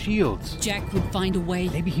 No shields. Jack would find a way.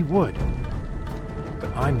 Maybe he would.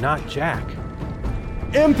 But I'm not Jack.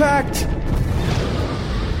 Impact!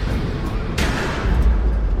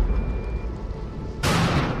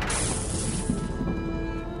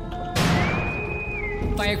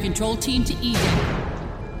 Fire control team to E-Deck.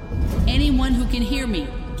 Anyone who can hear me,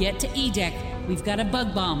 get to E-Deck. We've got a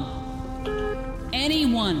bug bomb.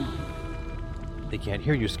 Anyone. They can't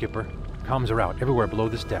hear you, Skipper. Comms are out everywhere below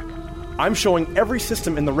this deck. I'm showing every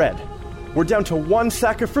system in the red. We're down to 1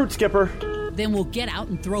 sack of fruit, Skipper. Then we'll get out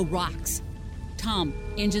and throw rocks. Tom,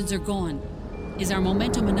 engines are gone. Is our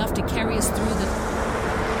momentum enough to carry us through the...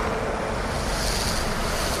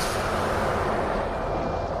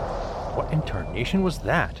 What in tarnation was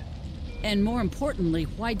that? And more importantly,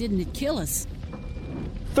 why didn't it kill us?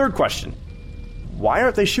 Third question. Why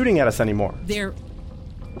aren't they shooting at us anymore? They're...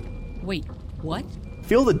 Wait, what?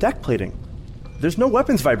 Feel the deck plating. There's no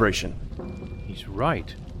weapons vibration. He's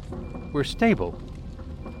right. We're stable.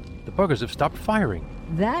 The buggers have stopped firing.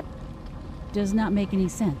 That does not make any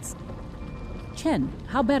sense. Chen,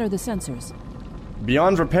 how bad are the sensors?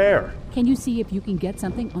 Beyond repair. Can you see if you can get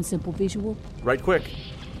something on simple visual? Right quick.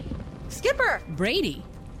 Skipper! Brady,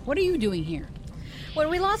 what are you doing here? When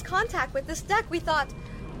we lost contact with this deck, we thought...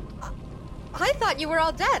 I thought you were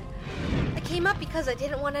all dead. I came up because I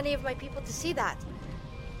didn't want any of my people to see that.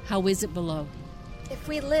 How is it below? If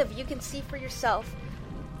we live, you can see for yourself.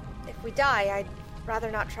 If we die, I'd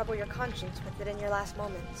rather not trouble your conscience with it in your last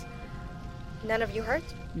moments. None of you hurt?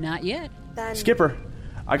 Not yet. Then... Skipper,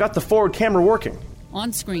 I got the forward camera working.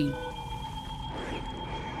 On screen.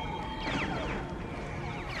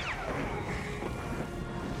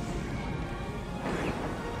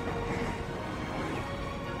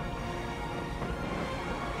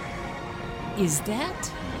 Is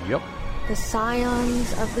that? Yep. The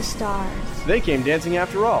Scions of the Stars. They came dancing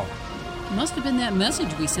after all. Must have been that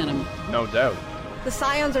message we sent them. No doubt. The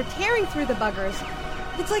Scions are tearing through the buggers.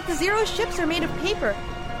 It's like the Zero ships are made of paper.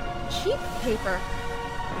 Cheap paper.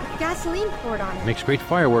 With gasoline poured on it. Makes great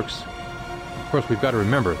fireworks. Of course, we've got to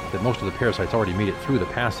remember that most of the parasites already made it through the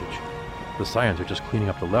passage. The Scions are just cleaning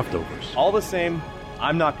up the leftovers. All the same,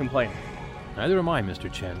 I'm not complaining. Neither am I,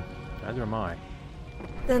 Mr. Chen. Neither am I.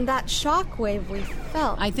 Then that shockwave we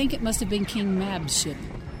felt... I think it must have been King Mab's ship.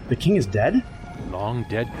 The king is dead? Long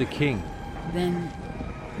dead the king. Then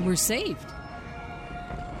we're saved.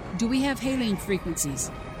 Do we have hailing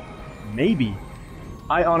frequencies? Maybe.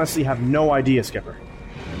 I honestly have no idea, Skipper.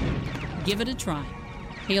 Give it a try.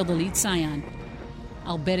 Hail the lead Scion.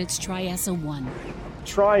 I'll bet it's Triessa 1.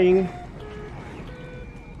 Trying.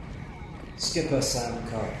 Skipper Sam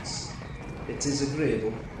Cox, it is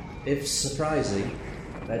agreeable, if surprising,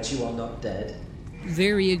 that you are not dead.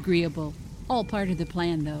 Very agreeable. All part of the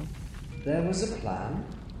plan, though. There was a plan?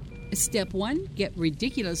 Step 1, get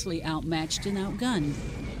ridiculously outmatched and outgunned.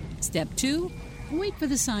 Step 2, wait for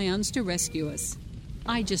the Scions to rescue us.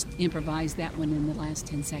 I just improvised that one in the last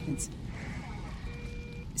 10 seconds.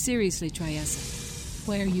 Seriously, Triessa,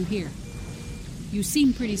 why are you here? You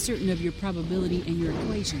seem pretty certain of your probability and your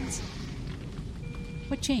equations.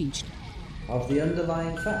 What changed? Of the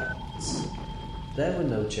underlying facts, there were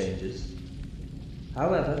no changes.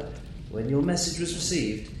 However, when your message was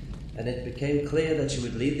received, and it became clear that you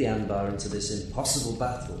would lead the Anbar into this impossible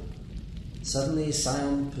battle, suddenly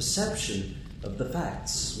Scion perception of the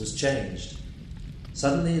facts was changed.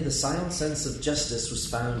 Suddenly the Scion sense of justice was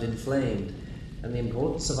found inflamed, and the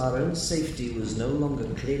importance of our own safety was no longer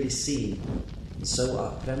clearly seen. And so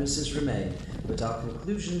our premises remain, but our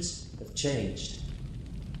conclusions have changed.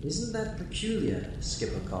 Isn't that peculiar,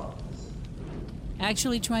 Skipper Collins?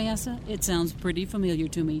 Actually, Triessa, it sounds pretty familiar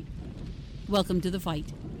to me. Welcome to the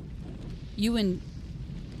fight. You and...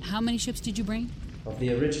 how many ships did you bring? Of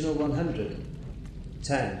the original 100,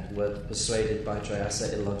 10 were persuaded by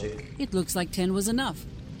Triessa illogic. It looks like 10 was enough.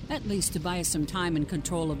 At least to buy us some time and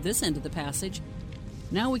control of this end of the passage.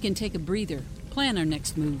 Now we can take a breather, plan our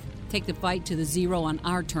next move, take the fight to the Zero on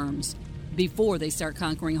our terms, before they start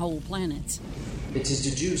conquering whole planets. It is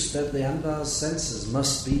deduced that the Anbar's sensors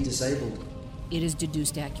must be disabled. It is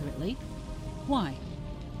deduced accurately. Why?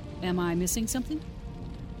 Am I missing something?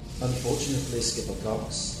 Unfortunately, Skipper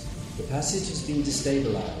Cox, the passage has been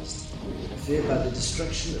destabilized, I fear by the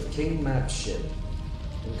destruction of King Mab's ship.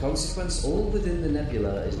 In consequence, all within the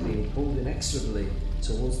nebula is being pulled inexorably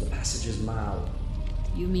towards the passage's mouth.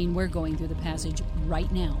 You mean we're going through the passage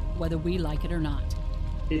right now, whether we like it or not?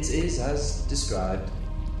 It is as described.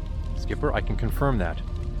 Skipper, I can confirm that.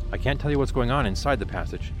 I can't tell you what's going on inside the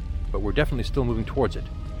passage, but we're definitely still moving towards it.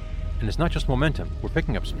 And it's not just momentum, we're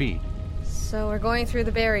picking up speed. So we're going through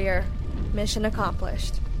the barrier. Mission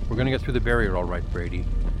accomplished. We're going to get through the barrier all right, Brady.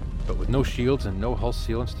 But with no shields and no hull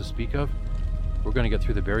sealants to speak of, we're going to get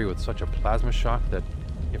through the barrier with such a plasma shock that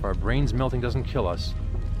if our brains melting doesn't kill us,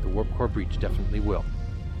 the warp core breach definitely will.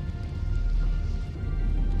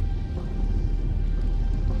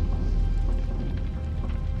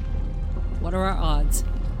 What are our odds?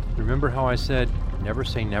 Remember how I said, never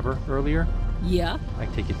say never earlier? Yeah? I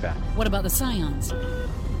take it back. What about the Scions?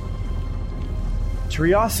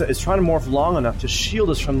 Triasa is trying to morph long enough to shield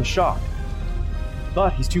us from the shock.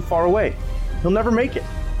 But he's too far away. He'll never make it.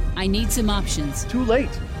 I need some options. Too late.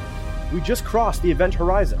 We just crossed the event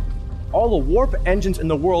horizon. All the warp engines in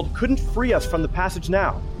the world couldn't free us from the passage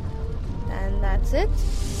now. And that's it?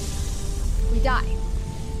 We die.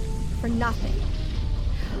 For nothing.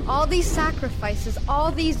 All these sacrifices,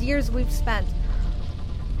 all these years we've spent,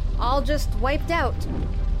 all just wiped out.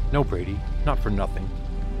 No, Brady, not for nothing.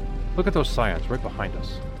 Look at those Scions right behind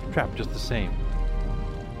us, trapped just the same.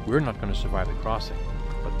 We're not going to survive the crossing,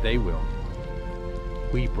 but they will.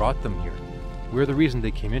 We brought them here. We're the reason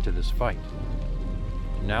they came into this fight.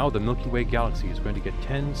 Now the Milky Way galaxy is going to get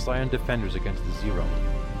 10 Scion defenders against the Zero.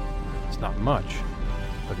 It's not much,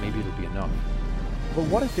 but maybe it'll be enough. But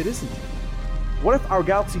what if it isn't? What if our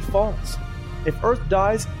galaxy falls? If Earth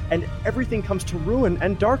dies and everything comes to ruin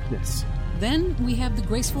and darkness? Then we have the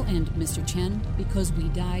graceful end, Mr. Chen, because we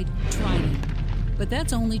died trying. But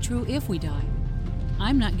that's only true if we die.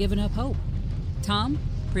 I'm not giving up hope. Tom,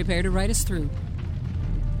 prepare to ride us through.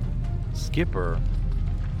 Skipper.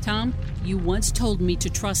 Tom, you once told me to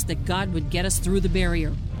trust that God would get us through the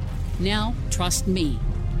barrier. Now, trust me.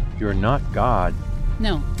 You're not God.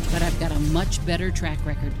 No, but I've got a much better track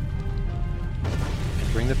record.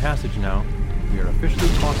 Entering the passage now, we are officially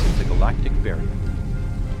crossing the galactic barrier.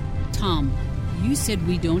 Tom, you said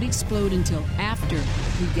we don't explode until after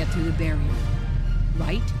we get through the barrier,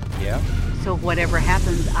 right? Yeah. So whatever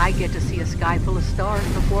happens, I get to see a sky full of stars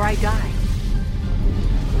before I die.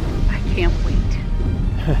 I can't wait.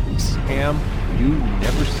 Sam, you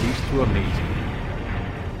never cease to amaze me.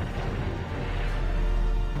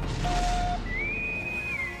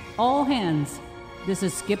 All hands, this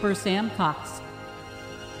is Skipper Sam Cox.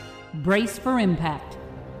 Brace for impact.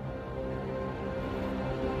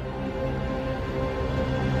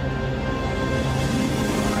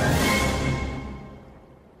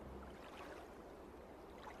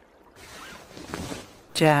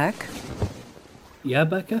 Jack? Yeah,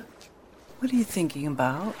 Becca? What are you thinking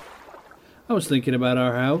about? I was thinking about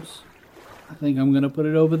our house. I think I'm going to put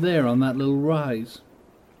it over there on that little rise.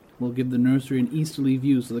 We'll give the nursery an easterly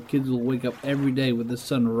view so the kids will wake up every day with the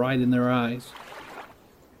sun right in their eyes.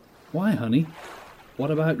 Why, honey?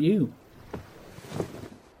 What about you?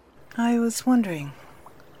 I was wondering.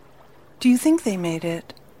 Do you think they made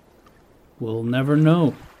it? We'll never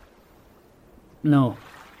know. No,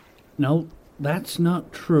 that's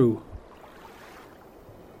not true.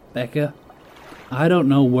 Becca, I don't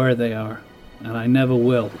know where they are, and I never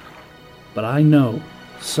will. But I know,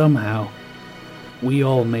 somehow, we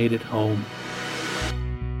all made it home.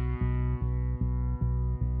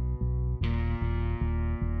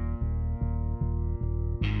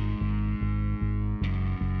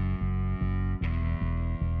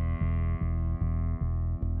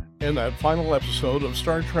 In that final episode of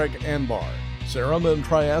Star Trek Anbar, Sarum and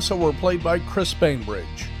Triasa were played by Chris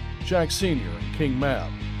Bainbridge, Jack Sr., King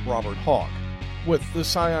Mab, Robert Hawke, with the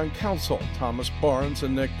Scion Council, Thomas Barnes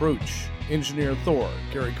and Nick Bruch, Engineer Thor,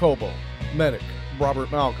 Gary Coble, Medic,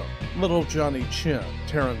 Robert Malcolm, Little Johnny Chin,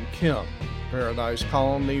 Taryn Kim, Paradise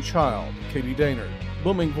Colony Child, Katie Daynard,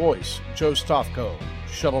 Booming Voice, Joe Stofko,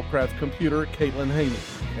 Shuttlecraft Computer, Caitlin Haney,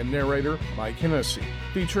 and narrator Mike Hennessy,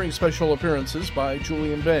 featuring special appearances by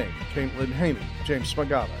Julian Bain, Caitlin Haney, James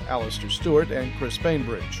Magada, Alistair Stewart, and Chris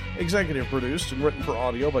Bainbridge. Executive produced and written for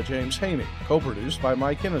audio by James Haney. Co-produced by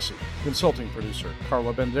Mike Hennessy. Consulting producer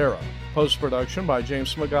Carla Bandera. Post-production by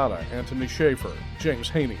James Magada, Anthony Schaefer, James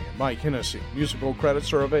Haney, and Mike Hennessy. Musical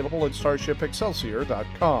credits are available at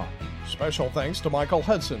StarshipExcelsior.com. Special thanks to Michael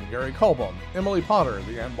Hudson, Gary Colbum, Emily Potter,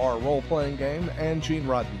 the Anbar role-playing game, and Gene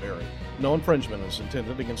Roddenberry. No infringement is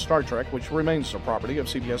intended against Star Trek, which remains the property of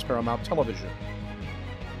CBS Paramount Television.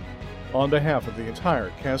 On behalf of the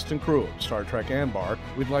entire cast and crew of Star Trek Anbar,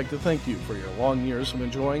 we'd like to thank you for your long years of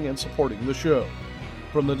enjoying and supporting the show.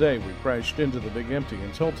 From the day we crashed into the Big Empty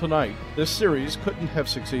until tonight, this series couldn't have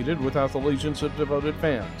succeeded without the legions of devoted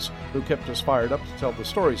fans who kept us fired up to tell the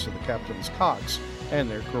stories of the captain's cocks and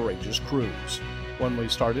their courageous crews. When we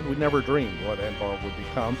started, we never dreamed what Anbar would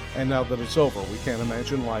become, and now that it's over, we can't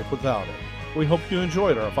imagine life without it. We hope you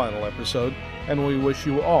enjoyed our final episode, and we wish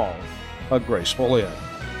you all a graceful end.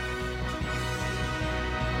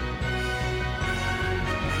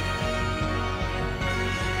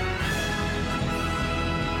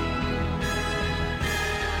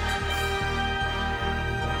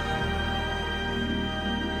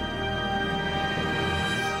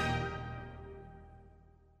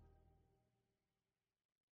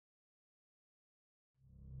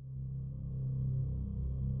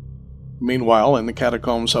 Meanwhile, in the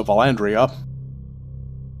catacombs of Valandria,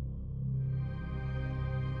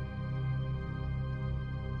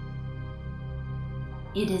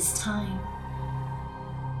 it is time.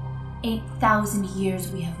 8,000 years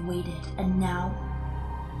we have waited, and now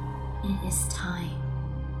it is time.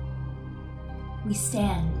 We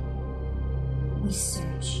stand. We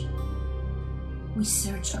search. We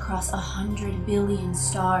search across 100 billion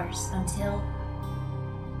stars until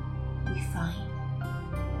we find.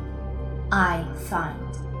 I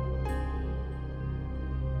find.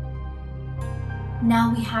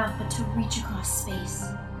 Now we have but to reach across space.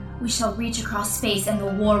 We shall reach across space and the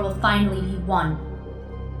war will finally be won.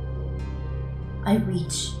 I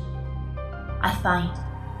reach. I find.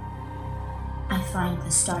 I find the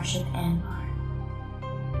starship Anbar.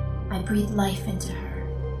 I breathe life into her.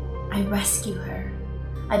 I rescue her.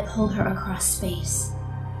 I pull her across space.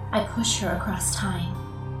 I push her across time.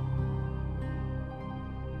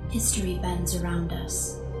 History bends around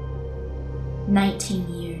us. 19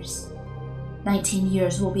 years. 19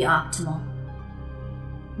 years will be optimal.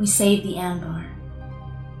 We save the Anbar.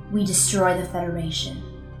 We destroy the Federation.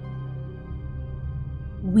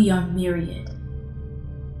 We are Myriad.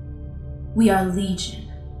 We are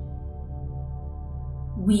Legion.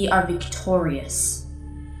 We are victorious.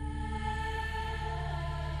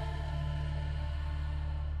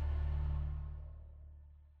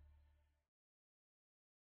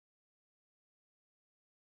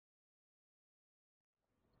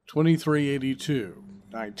 (2382),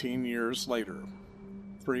 19 years later,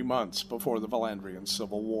 3 months before the Valandrian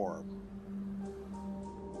Civil War.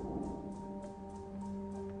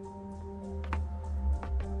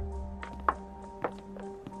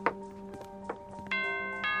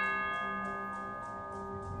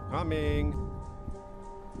 Coming.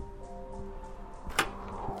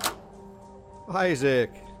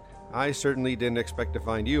 Isaac, I certainly didn't expect to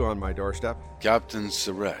find you on my doorstep. Captain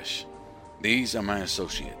Suresh. These are my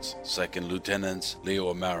associates, Second Lieutenants Leo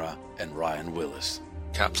O'Mara and Ryan Willis.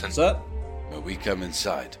 Captain, sir? May we come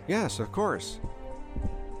inside? Yes, of course.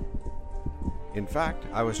 In fact,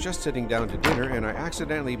 I was just sitting down to dinner and I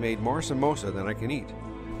accidentally made more samosa than I can eat.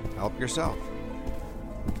 Help yourself.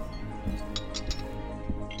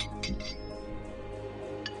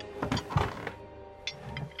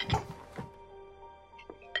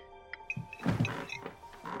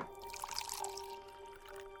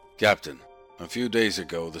 Captain, a few days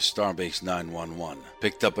ago, the Starbase 911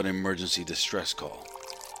 picked up an emergency distress call.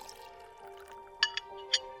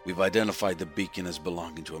 We've identified the beacon as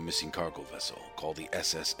belonging to a missing cargo vessel called the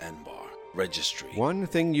SS Anbar. Registry. One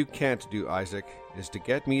thing you can't do, Isaac, is to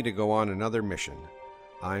get me to go on another mission.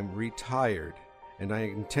 I'm retired, and I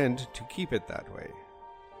intend to keep it that way.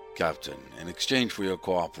 Captain, in exchange for your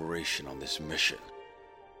cooperation on this mission,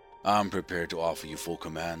 I'm prepared to offer you full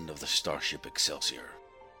command of the Starship Excelsior.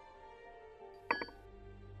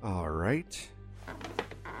 All right.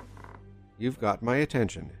 You've got my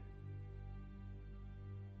attention.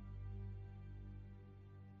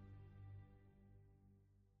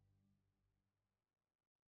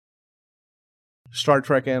 Star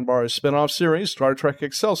Trek Anbar's spin-off series, Star Trek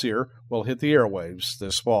Excelsior, will hit the airwaves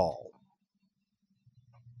this fall.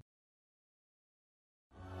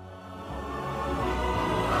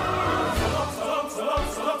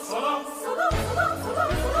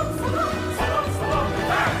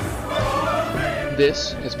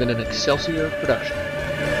 This has been an Excelsior production.